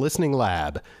Memphis Listening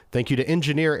Lab. Thank you to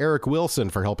engineer Eric Wilson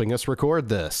for helping us record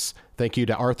this. Thank you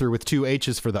to Arthur with 2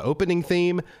 H's for the opening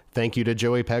theme. Thank you to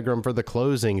Joey Pegram for the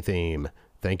closing theme.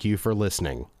 Thank you for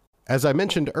listening. As I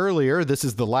mentioned earlier, this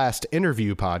is the last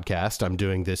interview podcast I'm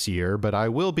doing this year, but I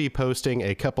will be posting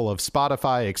a couple of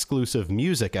Spotify exclusive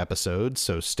music episodes,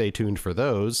 so stay tuned for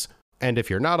those. And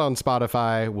if you're not on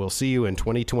Spotify, we'll see you in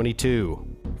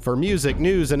 2022. For music,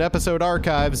 news, and episode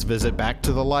archives, visit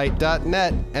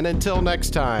backtothelight.net. And until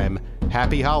next time,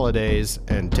 happy holidays,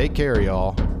 and take care,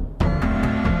 y'all.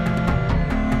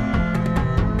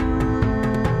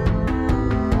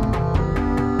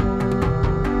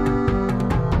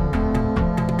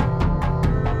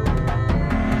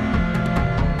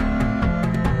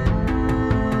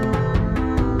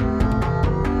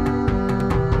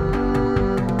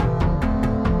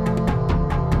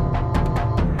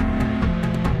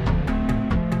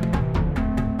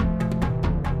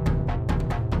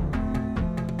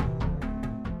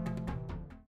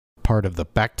 Part of the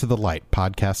Back to the Light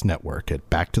podcast network at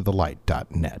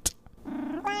backtothelight.net.